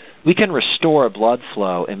 we can restore blood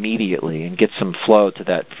flow immediately and get some flow to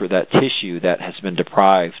that tissue that has been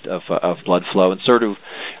deprived of blood flow, and sort of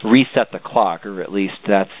reset the clock, or at least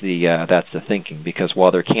that's the thinking. Because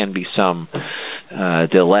while there can be some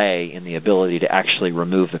delay in the ability to actually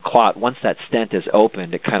remove the clot, once that stent is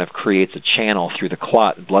opened, it kind of creates a channel through the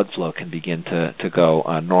clot, and blood flow can begin to go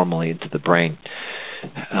normally into the brain.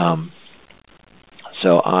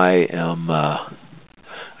 So I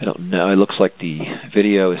don't know. It looks like the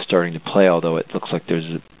video is starting to play, although it looks like there's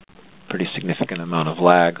a pretty significant amount of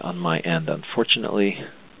lag on my end, unfortunately.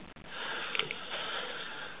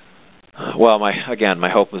 Well, my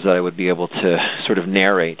hope was that I would be able to sort of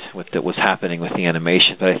narrate what was happening with the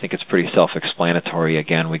animation, but I think it's pretty self-explanatory.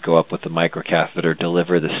 Again, we go up with the microcatheter,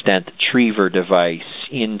 deliver the stent retriever device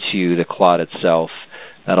into the clot itself.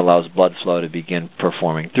 That allows blood flow to begin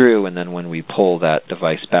performing through, and then when we pull that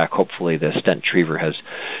device back, hopefully the stent retriever has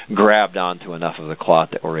grabbed onto enough of the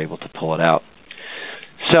clot that we're able to pull it out.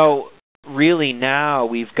 So really now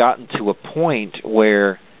we've gotten to a point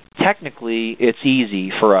where technically it's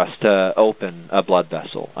easy for us to open a blood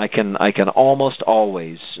vessel. I can almost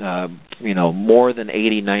always, more than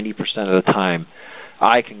 80-90% of the time,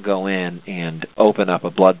 I can go in and open up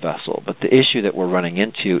a blood vessel. But the issue that we're running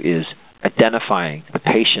into is identifying the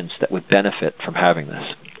patients that would benefit from having this.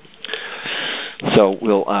 So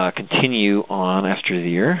we'll continue on after the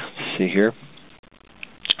year. Let's see here.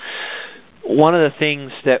 One of the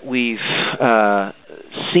things that we've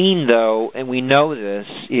seen, though, and we know this,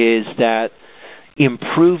 is that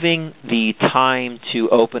improving the time to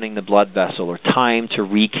opening the blood vessel or time to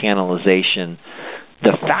recanalization,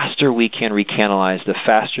 the faster we can recanalize, the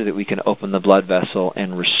faster that we can open the blood vessel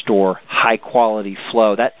and restore high-quality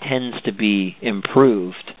flow. That tends to be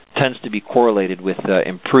correlated with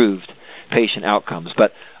improved patient outcomes.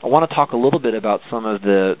 But I want to talk a little bit about some of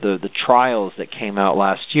the trials that came out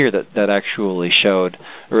last year that actually showed,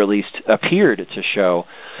 or at least appeared to show,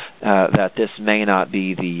 that this may not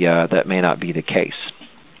be the case.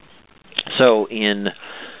 So in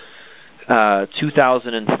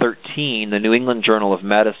 2013, the New England Journal of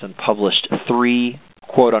Medicine published 3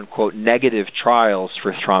 quote-unquote negative trials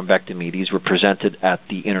for thrombectomy. These were presented at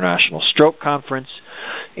the International Stroke Conference,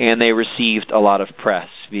 and they received a lot of press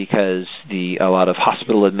because a lot of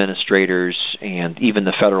hospital administrators and even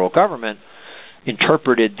the federal government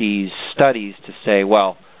interpreted these studies to say,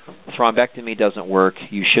 well, thrombectomy doesn't work,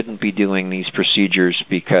 you shouldn't be doing these procedures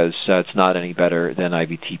because it's not any better than IV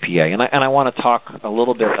tPA. And I want to talk a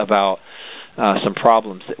little bit about some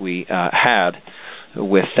problems that we had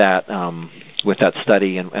with that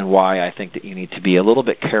study and why I think that you need to be a little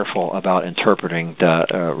bit careful about interpreting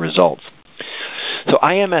the results. So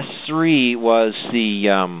IMS-3 was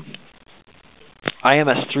the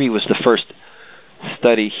first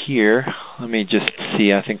study here. Let me just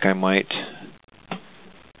see. I think I might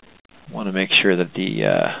want to make sure that the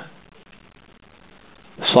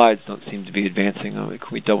slides don't seem to be advancing. Can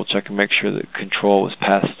we double check and make sure that control was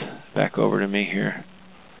passed back over to me here?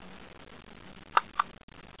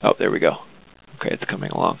 Oh, there we go. Okay, it's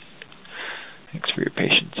coming along. Thanks for your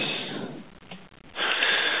patience.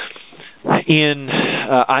 In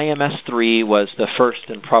IMS3 was the first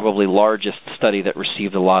and probably largest study that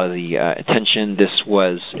received a lot of the attention. This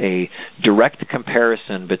was a direct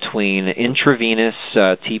comparison between intravenous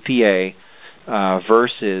tPA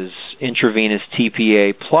versus intravenous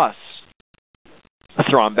tPA plus a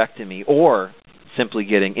thrombectomy, or simply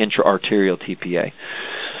getting intra-arterial tPA.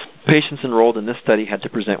 Patients enrolled in this study had to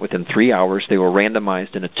present within 3 hours. They were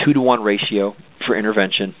randomized in a 2-to-1 ratio for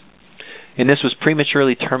intervention. And this was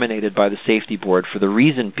prematurely terminated by the safety board for the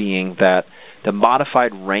reason being that the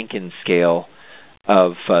modified Rankin scale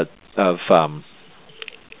of 2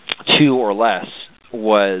 or less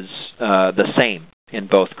was the same in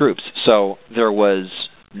both groups. So there was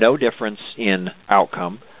no difference in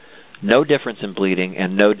outcome, no difference in bleeding,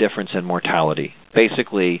 and no difference in mortality,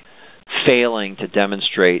 basically failing to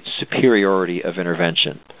demonstrate superiority of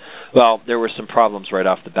intervention. Well, there were some problems right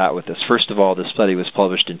off the bat with this. First of all, this study was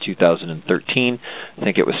published in 2013. I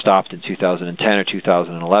think it was stopped in 2010 or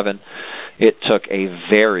 2011. It took a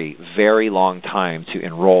very, very long time to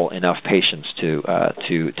enroll enough patients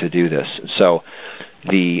to do this. So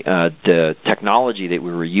the technology that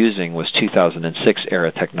we were using was 2006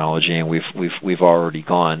 era technology, and we've already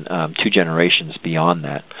gone 2 generations beyond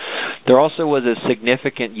that. There also was a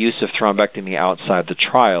significant use of thrombectomy outside the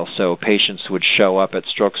trial, so patients would show up at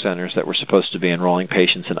stroke centers that were supposed to be enrolling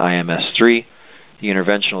patients in IMS3. The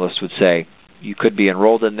interventionalist would say, you could be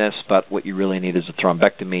enrolled in this, but what you really need is a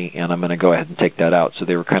thrombectomy, and I'm going to go ahead and take that out. So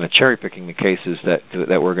they were kind of cherry-picking the cases that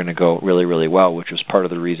were going to go really, really well, which was part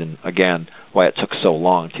of the reason, again, why it took so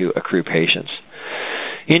long to accrue patients.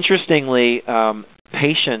 Interestingly,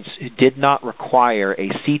 patients did not require a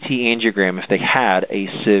CT angiogram if they had a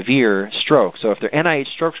severe stroke. So if their NIH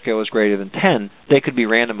stroke scale was greater than 10, they could be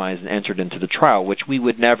randomized and entered into the trial, which we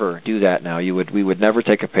would never do that now. We would never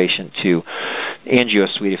take a patient to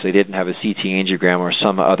angiosuite if they didn't have a CT angiogram or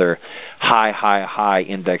some other high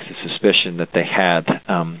index of suspicion that they had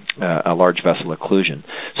a large vessel occlusion.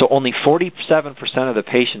 So only 47% of the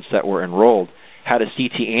patients that were enrolled had a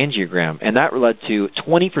CT angiogram, and that led to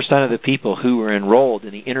 20% of the people who were enrolled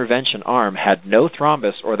in the intervention arm had no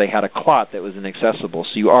thrombus or they had a clot that was inaccessible.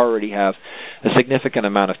 So you already have a significant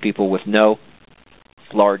amount of people with no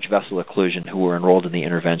large vessel occlusion who were enrolled in the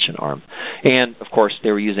intervention arm. And, of course, they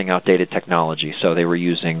were using outdated technology. So they were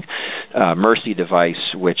using Mercy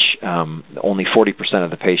device, which only 40%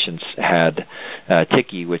 of the patients had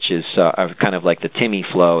TICI, which is kind of like the TIMI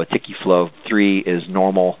flow. A TICI flow 3 is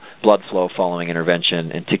normal blood flow following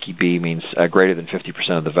intervention, and TICI B means greater than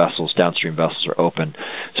 50% of the vessels, downstream vessels, are open.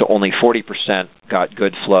 So only 40% got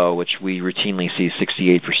good flow, which we routinely see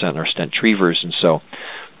 68% in our stent retrievers, and so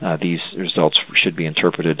these results should be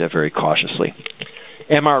interpreted very cautiously.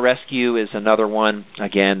 MR Rescue is another one.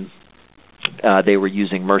 Again, they were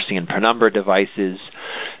using Mercy and Penumbra devices.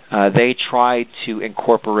 They tried to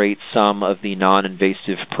incorporate some of the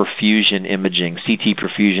non-invasive perfusion imaging, CT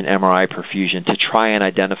perfusion, MRI perfusion, to try and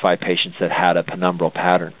identify patients that had a penumbral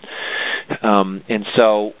pattern. And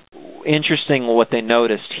so, interesting, what they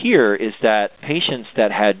noticed here is that patients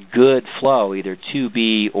that had good flow, either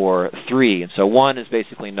 2B or 3, and so 1 is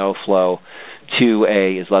basically no flow,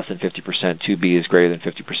 2A is less than 50%, 2B is greater than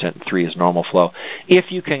 50%, and 3 is normal flow. If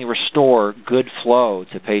you can restore good flow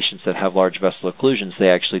to patients that have large vessel occlusions, they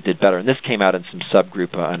actually did better. And this came out in some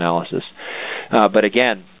subgroup analysis. But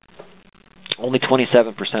again, only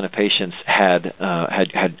 27% of patients had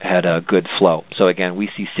a good flow. So again, we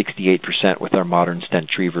see 68% with our modern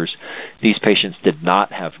stent retrievers. These patients did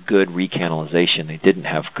not have good recanalization. They didn't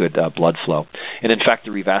have good blood flow. And in fact,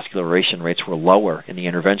 the revascularization rates were lower in the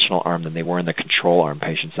interventional arm than they were in the control arm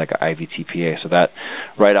patients like IV tPA. So that,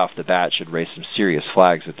 right off the bat, should raise some serious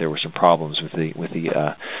flags that there were some problems with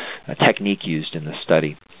the technique used in this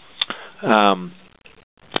study.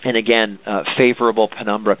 And again, favorable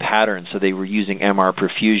penumbra patterns, so they were using MR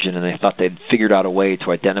perfusion, and they thought they'd figured out a way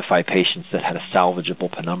to identify patients that had a salvageable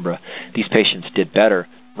penumbra. These patients did better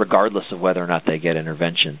regardless of whether or not they get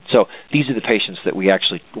intervention. So these are the patients that we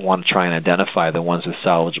actually want to try and identify, the ones with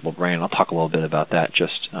salvageable brain. I'll talk a little bit about that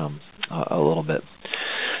just a little bit.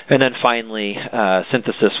 And then finally,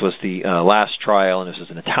 Synthesis was the last trial, and this was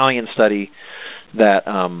an Italian study that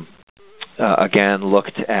again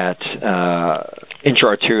looked at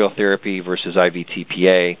intra-arterial therapy versus IV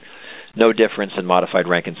tPA. No difference in modified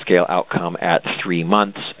Rankin Scale outcome at 3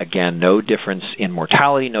 months. Again, no difference in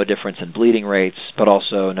mortality, no difference in bleeding rates, but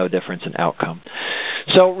also no difference in outcome.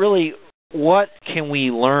 So really, what can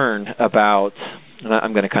we learn about, and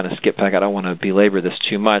I'm going to kind of skip back, I don't want to belabor this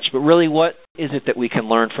too much, but really what is it that we can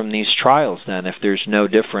learn from these trials then if there's no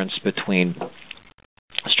difference between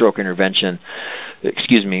stroke intervention, IV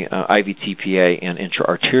tPA and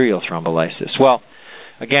intra-arterial thrombolysis? Well,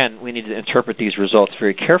 again, we need to interpret these results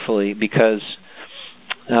very carefully because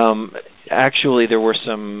actually there were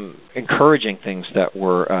some encouraging things that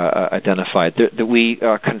were identified. That we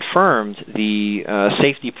confirmed the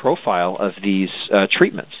safety profile of these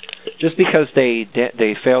treatments. Just because they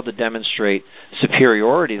failed to demonstrate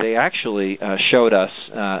superiority, they actually showed us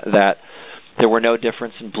that there were no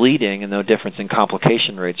difference in bleeding and no difference in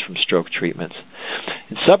complication rates from stroke treatments.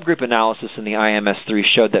 And subgroup analysis in the IMS-3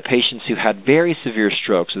 showed that patients who had very severe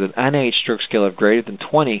strokes with an NIH stroke scale of greater than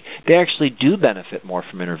 20, they actually do benefit more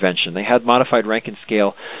from intervention. They had modified Rankin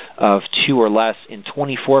Scale of 2 or less in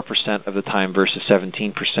 24% of the time versus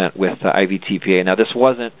 17% with IV tPA. Now, this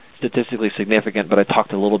wasn't statistically significant, but I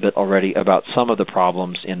talked a little bit already about some of the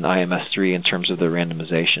problems in IMS-3 in terms of the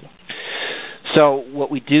randomization. So what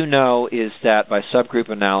we do know is that by subgroup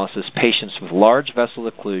analysis, patients with large vessel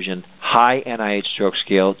occlusion, high NIH stroke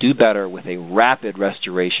scale, do better with a rapid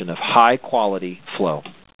restoration of high-quality flow.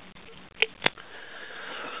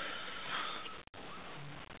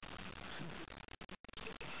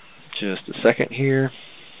 Just a second here.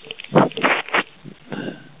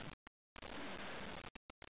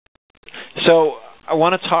 So I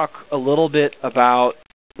want to talk a little bit about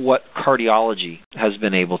what cardiology has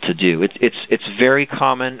been able to do. It's very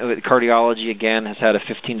common. Cardiology, again, has had a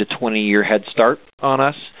 15 to 20 year head start on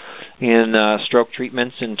us in stroke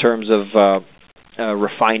treatments in terms of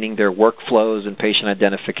refining their workflows and patient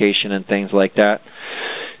identification and things like that.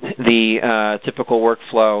 The typical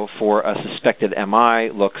workflow for a suspected MI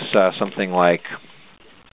looks something like,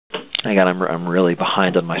 hang on, I'm really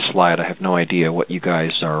behind on my slide. I have no idea what you guys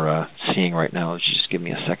are seeing right now. Just give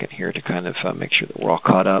me a second here to kind of make sure that we're all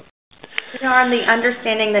caught up. On the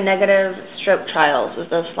understanding the negative stroke trials was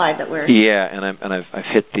the slide that we're. Yeah, and I've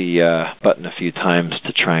hit the button a few times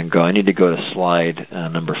to try and go. I need to go to slide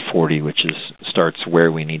number 40, which starts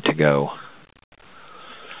where we need to go.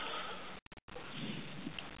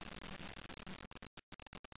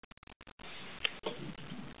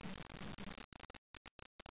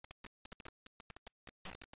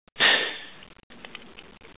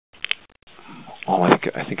 Oh,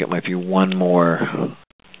 I think it might be one more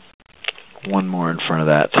in front of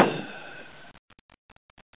that.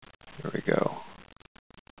 There we go.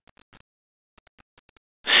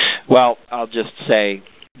 Well, I'll just say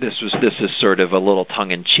this is sort of a little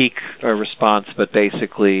tongue-in-cheek response, but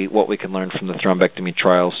basically what we can learn from the thrombectomy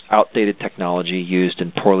trials, outdated technology used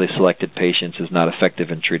in poorly selected patients is not effective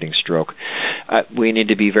in treating stroke. We need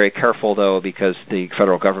to be very careful, though, because the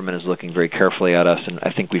federal government is looking very carefully at us, and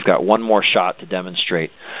I think we've got one more shot to demonstrate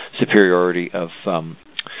superiority of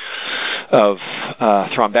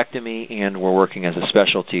thrombectomy, and we're working as a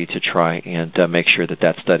specialty to try and make sure that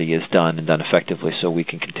that study is done and done effectively so we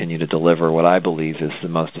can continue to deliver what I believe is the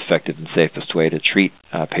most effective and safest way to treat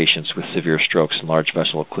patients with severe strokes and large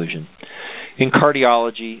vessel occlusion. In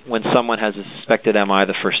cardiology, when someone has a suspected MI,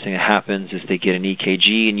 the first thing that happens is they get an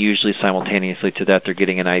EKG, and usually simultaneously to that they're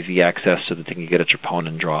getting an IV access so that they can get a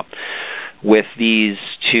troponin drop. With these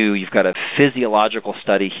two, you've got a physiological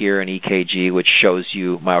study here, an EKG, which shows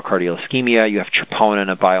you myocardial ischemia. You have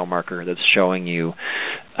troponin, a biomarker that's showing you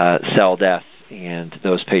cell death, and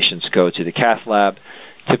those patients go to the cath lab.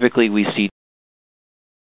 Typically, we see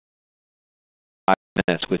 5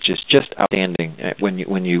 minutes, which is just outstanding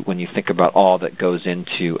when you think about all that goes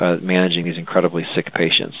into managing these incredibly sick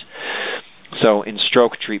patients. So in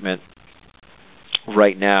stroke treatment,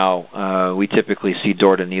 right now, we typically see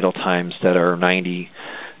door-to-needle times that are 90.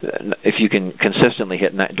 If you can consistently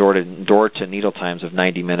hit door-to-needle times of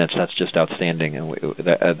 90 minutes, that's just outstanding, and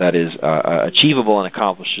that is achievable and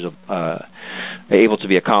able to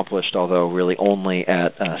be accomplished, although really only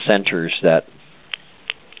at centers that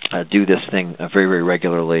do this thing very, very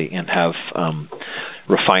regularly and have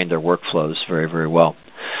refined their workflows very, very well.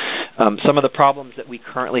 Some of the problems that we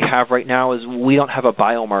currently have right now is we don't have a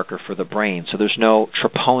biomarker for the brain, so there's no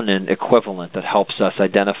troponin equivalent that helps us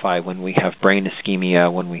identify when we have brain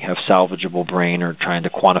ischemia, when we have salvageable brain, or trying to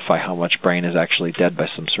quantify how much brain is actually dead by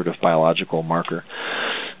some sort of biological marker.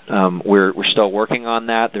 We're still working on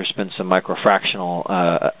that. There's been some microfractional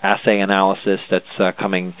assay analysis that's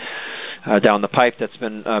coming down the pipe that's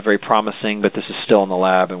been very promising, but this is still in the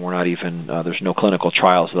lab, and we're not even there's no clinical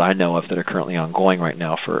trials that I know of that are currently ongoing right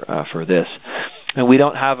now for this. And we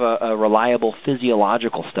don't have a reliable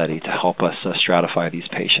physiological study to help us stratify these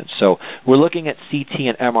patients. So we're looking at CT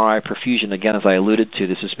and MRI perfusion. Again, as I alluded to,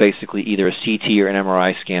 this is basically either a CT or an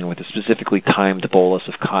MRI scan with a specifically timed bolus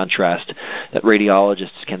of contrast that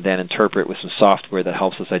radiologists can then interpret with some software that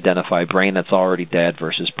helps us identify brain that's already dead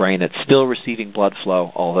versus brain that's still receiving blood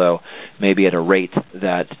flow, although maybe at a rate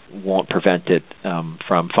that won't prevent it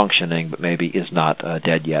from functioning, but maybe is not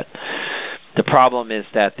dead yet. The problem is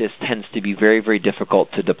that this tends to be very, very difficult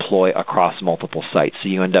to deploy across multiple sites. So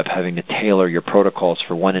you end up having to tailor your protocols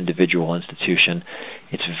for one individual institution.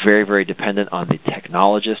 It's very, very dependent on the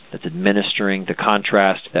technologist that's administering the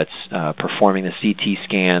contrast, that's performing the CT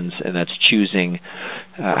scans, and that's choosing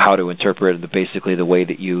how to interpret basically the way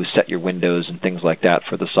that you set your windows and things like that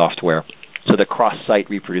for the software. So the cross-site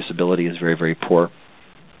reproducibility is very, very poor.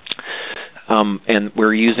 And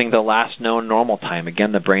we're using the last known normal time.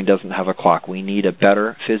 Again, the brain doesn't have a clock. We need a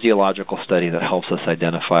better physiological study that helps us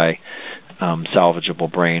identify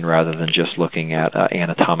salvageable brain rather than just looking at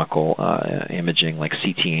anatomical imaging like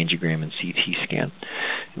CT angiogram and CT scan.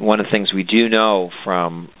 One of the things we do know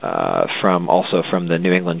from the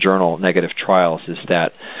New England Journal negative trials is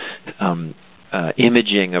that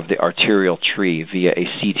imaging of the arterial tree via a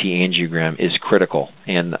CT angiogram is critical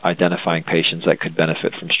in identifying patients that could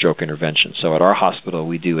benefit from stroke intervention. So at our hospital,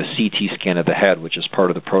 we do a CT scan of the head, which is part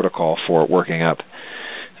of the protocol for working up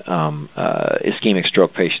ischemic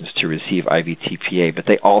stroke patients to receive IV tPA, but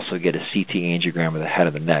they also get a CT angiogram of the head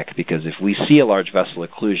of the neck, because if we see a large vessel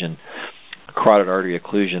occlusion, carotid artery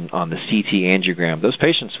occlusion on the CT angiogram, those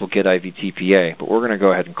patients will get IV tPA, but we're going to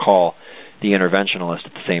go ahead and call the interventionalist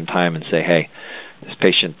at the same time and say, hey, this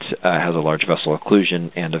patient has a large vessel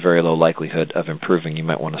occlusion and a very low likelihood of improving. You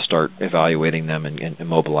might want to start evaluating them and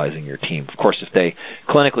mobilizing your team. Of course, if they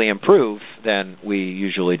clinically improve, then we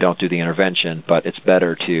usually don't do the intervention, but it's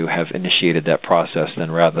better to have initiated that process than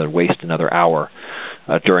rather waste another hour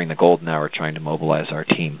during the golden hour trying to mobilize our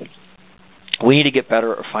team. We need to get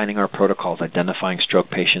better at refining our protocols, identifying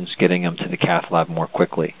stroke patients, getting them to the cath lab more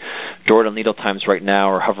quickly. Door to needle times right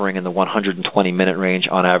now are hovering in the 120-minute range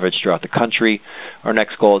on average throughout the country. Our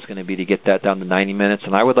next goal is going to be to get that down to 90 minutes,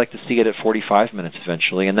 and I would like to see it at 45 minutes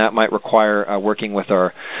eventually, and that might require working with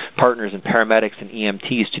our partners and paramedics and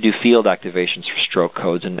EMTs to do field activations for stroke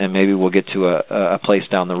codes, and maybe we'll get to a place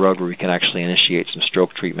down the road where we can actually initiate some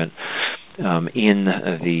stroke treatment in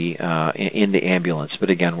the ambulance, but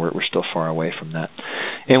again, we're still far away from that.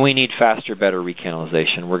 And we need faster, better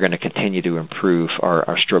recanalization. We're going to continue to improve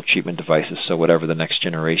our stroke treatment devices. So whatever the next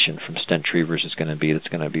generation from stent retrievers is going to be, that's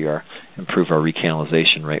going to improve our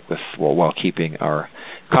recanalization rate while keeping our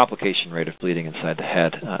complication rate of bleeding inside the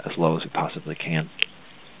head as low as we possibly can.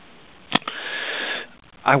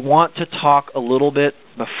 I want to talk a little bit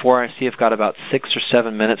before I see I've got about 6 or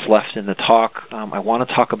 7 minutes left in the talk. I want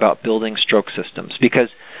to talk about building stroke systems, because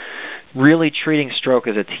really treating stroke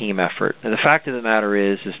is a team effort. And the fact of the matter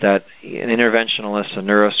is that an interventionalist, a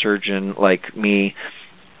neurosurgeon like me,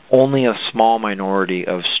 only a small minority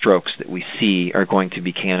of strokes that we see are going to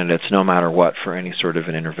be candidates, no matter what, for any sort of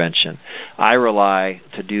an intervention. I rely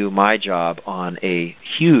to do my job on a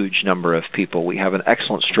huge number of people. We have an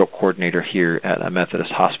excellent stroke coordinator here at a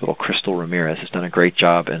Methodist hospital. Crystal Ramirez has done a great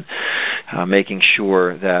job in making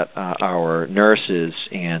sure that our nurses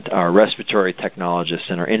and our respiratory technologists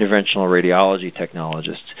and our interventional radiology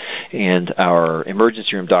technologists and our emergency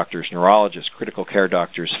room doctors, neurologists, critical care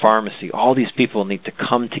doctors, pharmacy, all these people need to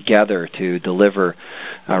come together to deliver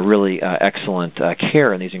really excellent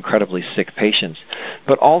care in these incredibly sick patients.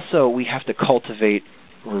 But also we have to cultivate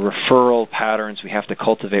referral patterns. We have to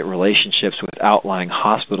cultivate relationships with outlying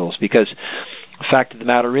hospitals, because the fact of the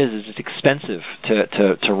matter is it's expensive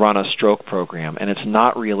to run a stroke program, and it's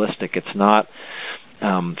not realistic. It's not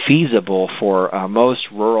feasible for most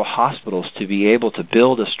rural hospitals to be able to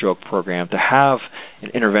build a stroke program, to have an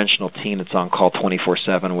interventional team that's on call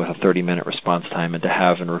 24/7 with a 30-minute response time, and to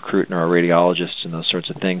have and recruit neuroradiologists and those sorts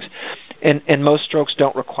of things. And most strokes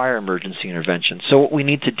don't require emergency intervention. So what we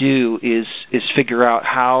need to do is figure out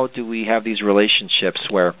how do we have these relationships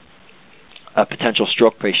where a potential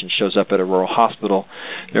stroke patient shows up at a rural hospital,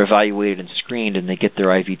 they're evaluated and screened, and they get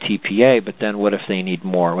their IV tPA, but then what if they need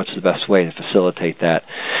more? What's the best way to facilitate that?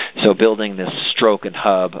 So building this stroke and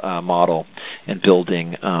hub model and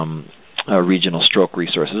building regional stroke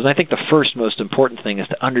resources. And I think the first most important thing is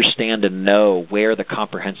to understand and know where the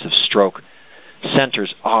comprehensive stroke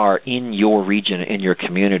centers are in your region, in your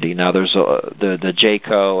community. Now, there's the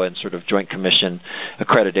JCO and sort of Joint Commission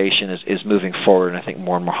accreditation is moving forward, and I think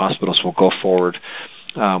more and more hospitals will go forward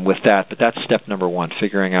with that. But that's step number one,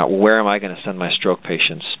 figuring out where am I going to send my stroke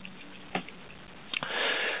patients,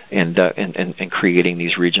 and creating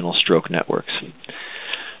these regional stroke networks.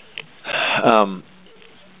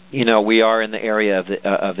 We are in the area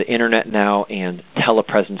of the internet now, and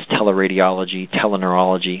telepresence, teleradiology,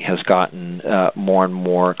 teleneurology has gotten more and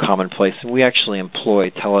more commonplace. And we actually employ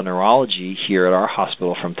teleneurology here at our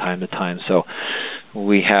hospital from time to time. So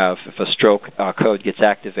we have, if a stroke code gets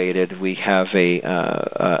activated, we have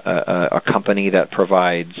a company that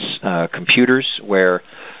provides computers where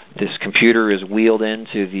this computer is wheeled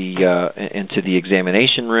into the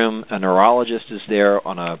examination room. A neurologist is there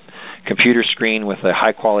on a computer screen with a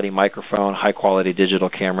high-quality microphone, high-quality digital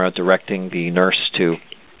camera, directing the nurse to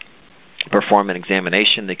perform an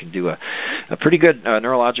examination. They can do a pretty good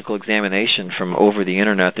neurological examination from over the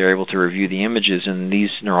internet. They're able to review the images, and these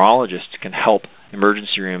neurologists can help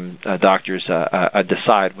emergency room doctors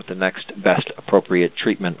decide what the next best appropriate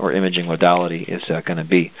treatment or imaging modality is going to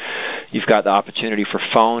be. You've got the opportunity for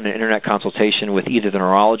phone and internet consultation with either the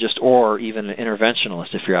neurologist or even an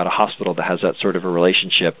interventionalist if you're at a hospital that has that sort of a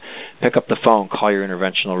relationship. Pick up the phone, call your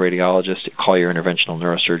interventional radiologist, call your interventional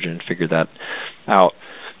neurosurgeon, and figure that out.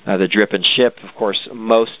 The drip and ship, of course,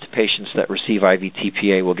 most patients that receive IV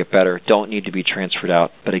tPA will get better, don't need to be transferred out.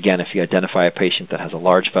 But again, if you identify a patient that has a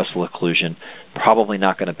large vessel occlusion, probably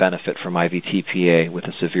not going to benefit from IV tPA with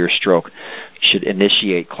a severe stroke, you should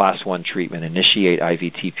initiate Class 1 treatment, initiate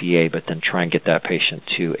IV tPA, but then try and get that patient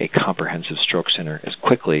to a comprehensive stroke center as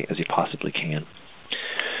quickly as you possibly can.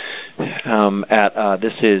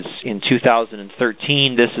 This is in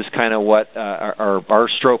 2013. This is kind of what our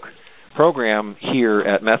stroke program here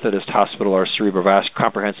at Methodist Hospital, our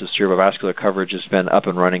comprehensive cerebrovascular coverage has been up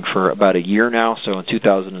and running for about a year now. So in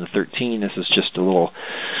 2013, this is just a little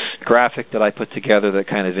graphic that I put together that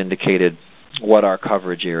kind of indicated what our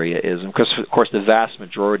coverage area is. And of course, the vast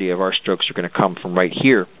majority of our strokes are going to come from right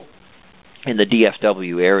here in the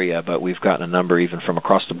DFW area, but we've gotten a number even from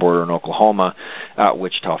across the border in Oklahoma, out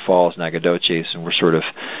Wichita Falls, Nacogdoches, and we're sort of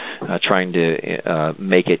trying to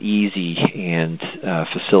make it easy and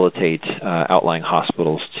facilitate outlying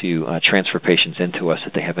hospitals to transfer patients into us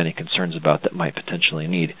if they have any concerns about that might potentially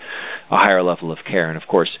need a higher level of care. And of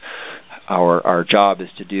course, our job is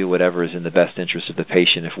to do whatever is in the best interest of the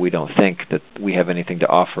patient. If we don't think that we have anything to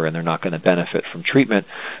offer and they're not going to benefit from treatment,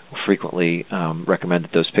 we'll frequently recommend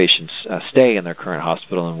that those patients stay in their current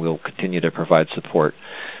hospital, and we'll continue to provide support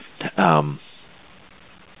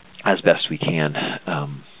as best we can.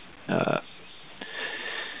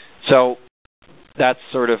 So that's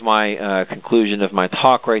sort of my conclusion of my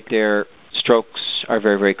talk right there. Strokes are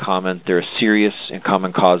very, very common. They're a serious and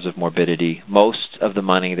common cause of morbidity. Most of the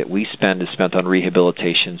money that we spend is spent on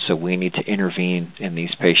rehabilitation, so we need to intervene in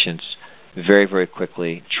these patients very, very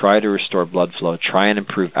quickly, try to restore blood flow, try and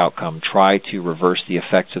improve outcome, try to reverse the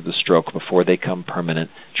effects of the stroke before they become permanent,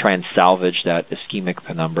 try and salvage that ischemic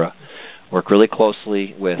penumbra. Work really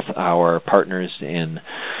closely with our partners in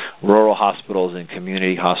rural hospitals and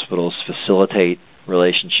community hospitals, facilitate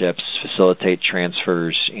relationships, facilitate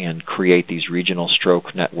transfers, and create these regional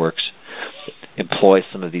stroke networks. Employ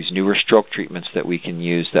some of these newer stroke treatments that we can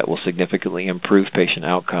use that will significantly improve patient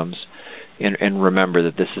outcomes. And remember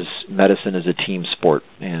that medicine is a team sport,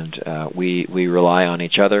 and we rely on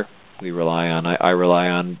each other. I rely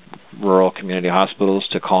on rural community hospitals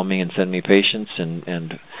to call me and send me patients,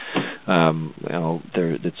 and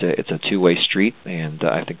it's a two-way street, and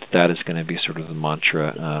I think that is going to be sort of the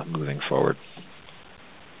mantra moving forward.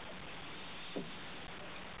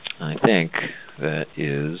 I think that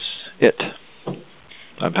is it.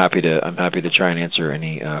 I'm happy to try and answer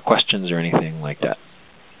any questions or anything like that.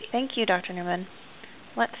 Thank you, Dr. Newman.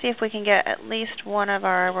 Let's see if we can get at least one of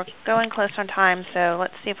we're going close on time, so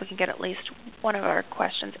let's see if we can get at least one of our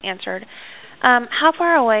questions answered. How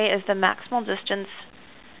far away is the maximal distance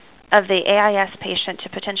of the AIS patient to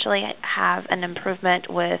potentially have an improvement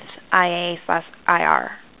with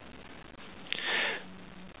IA/IR?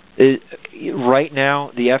 Right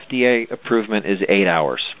now, the FDA improvement is 8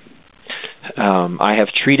 hours. I have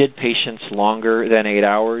treated patients longer than 8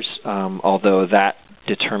 hours, although that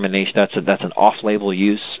determination, that's an off-label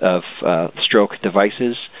use of stroke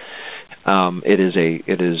devices.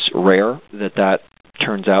 It is rare that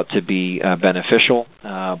turns out to be beneficial,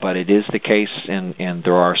 but it is the case, and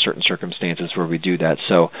there are certain circumstances where we do that.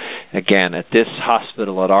 So again, at this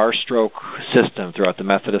hospital, at our stroke system throughout the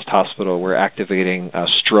Methodist Hospital, we're activating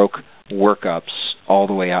stroke workups all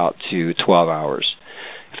the way out to 12 hours.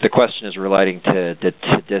 if the question is relating to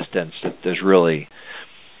distance, there's really,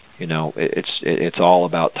 it's all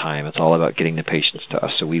about time. It's all about getting the patients to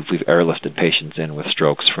us. So we've airlifted patients in with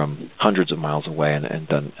strokes from hundreds of miles away and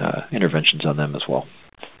done interventions on them as well.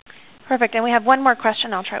 Perfect. And we have one more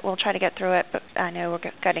question. We'll try to get through it, but I know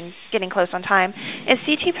we're getting close on time. Is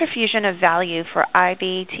CT perfusion of value for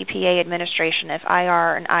IV tPA administration if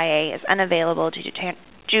IR and IA is unavailable due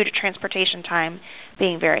to transportation time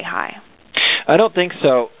being very high? I don't think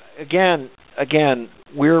so. Again,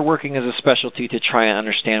 we're working as a specialty to try and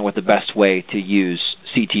understand what the best way to use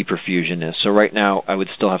CT perfusion is. So right now, I would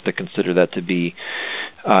still have to consider that to be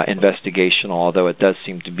investigational, although it does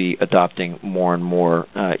seem to be adopting more and more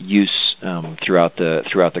use throughout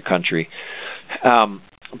the country.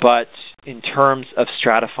 But in terms of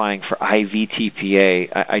stratifying for IV tPA,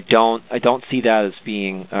 I don't see that as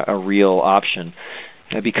being a real option.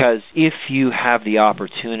 Because if you have the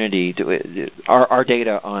opportunity to, our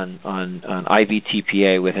data on IV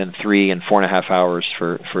tPA within 3 and 4.5 hours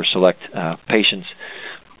for select patients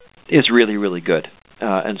is really, really good.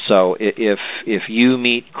 And so if you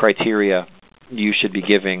meet criteria, you should be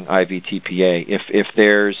giving IV tPA.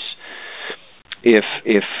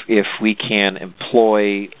 If we can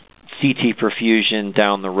employ CT perfusion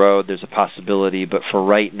down the road, there's a possibility, but for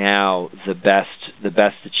right now, the best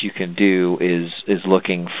that you can do is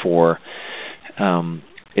looking for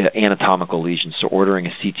anatomical lesions, so ordering a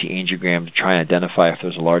CT angiogram to try and identify if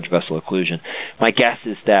there's a large vessel occlusion. My guess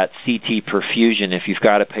is that CT perfusion, if you've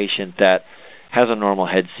got a patient that has a normal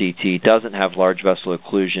head CT, doesn't have large vessel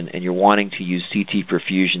occlusion, and you're wanting to use CT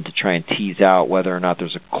perfusion to try and tease out whether or not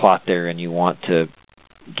there's a clot there and you want to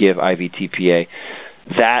give IV tPA,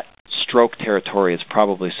 that stroke territory is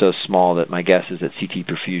probably so small that my guess is that CT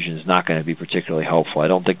perfusion is not going to be particularly helpful. I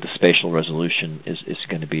don't think the spatial resolution is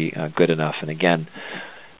going to be good enough. And again,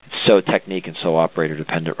 it's so technique and so operator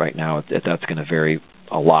dependent right now that that's going to vary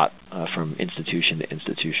a lot from institution to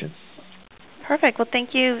institution. Perfect. Well, thank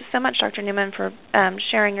you so much, Dr. Newman, for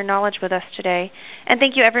sharing your knowledge with us today. And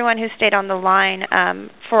thank you, everyone who stayed on the line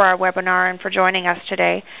for our webinar and for joining us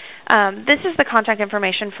today. This is the contact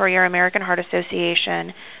information for your American Heart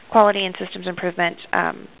Association Quality and Systems Improvement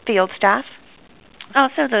field staff.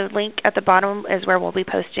 Also, the link at the bottom is where we'll be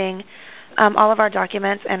posting all of our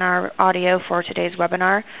documents and our audio for today's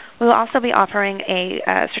webinar. We will also be offering a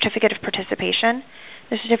certificate of participation.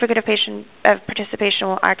 The certificate of participation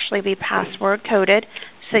will actually be password coded,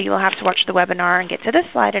 so you will have to watch the webinar and get to this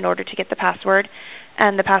slide in order to get the password.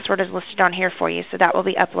 And the password is listed on here for you, so that will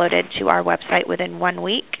be uploaded to our website within 1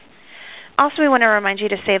 week. Also, we want to remind you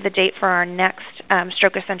to save the date for our next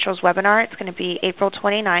Stroke Essentials webinar. It's going to be April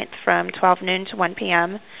 29th from 12 noon to 1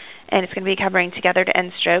 p.m., and it's going to be covering Together to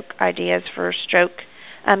End Stroke, Ideas for Stroke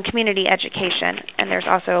Community Education. And there's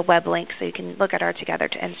also a web link so you can look at our Together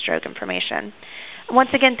to End Stroke information. Once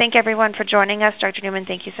again, thank everyone for joining us. Dr. Newman,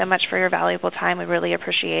 thank you so much for your valuable time. We really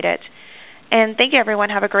appreciate it. And thank you, everyone.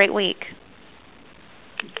 Have a great week.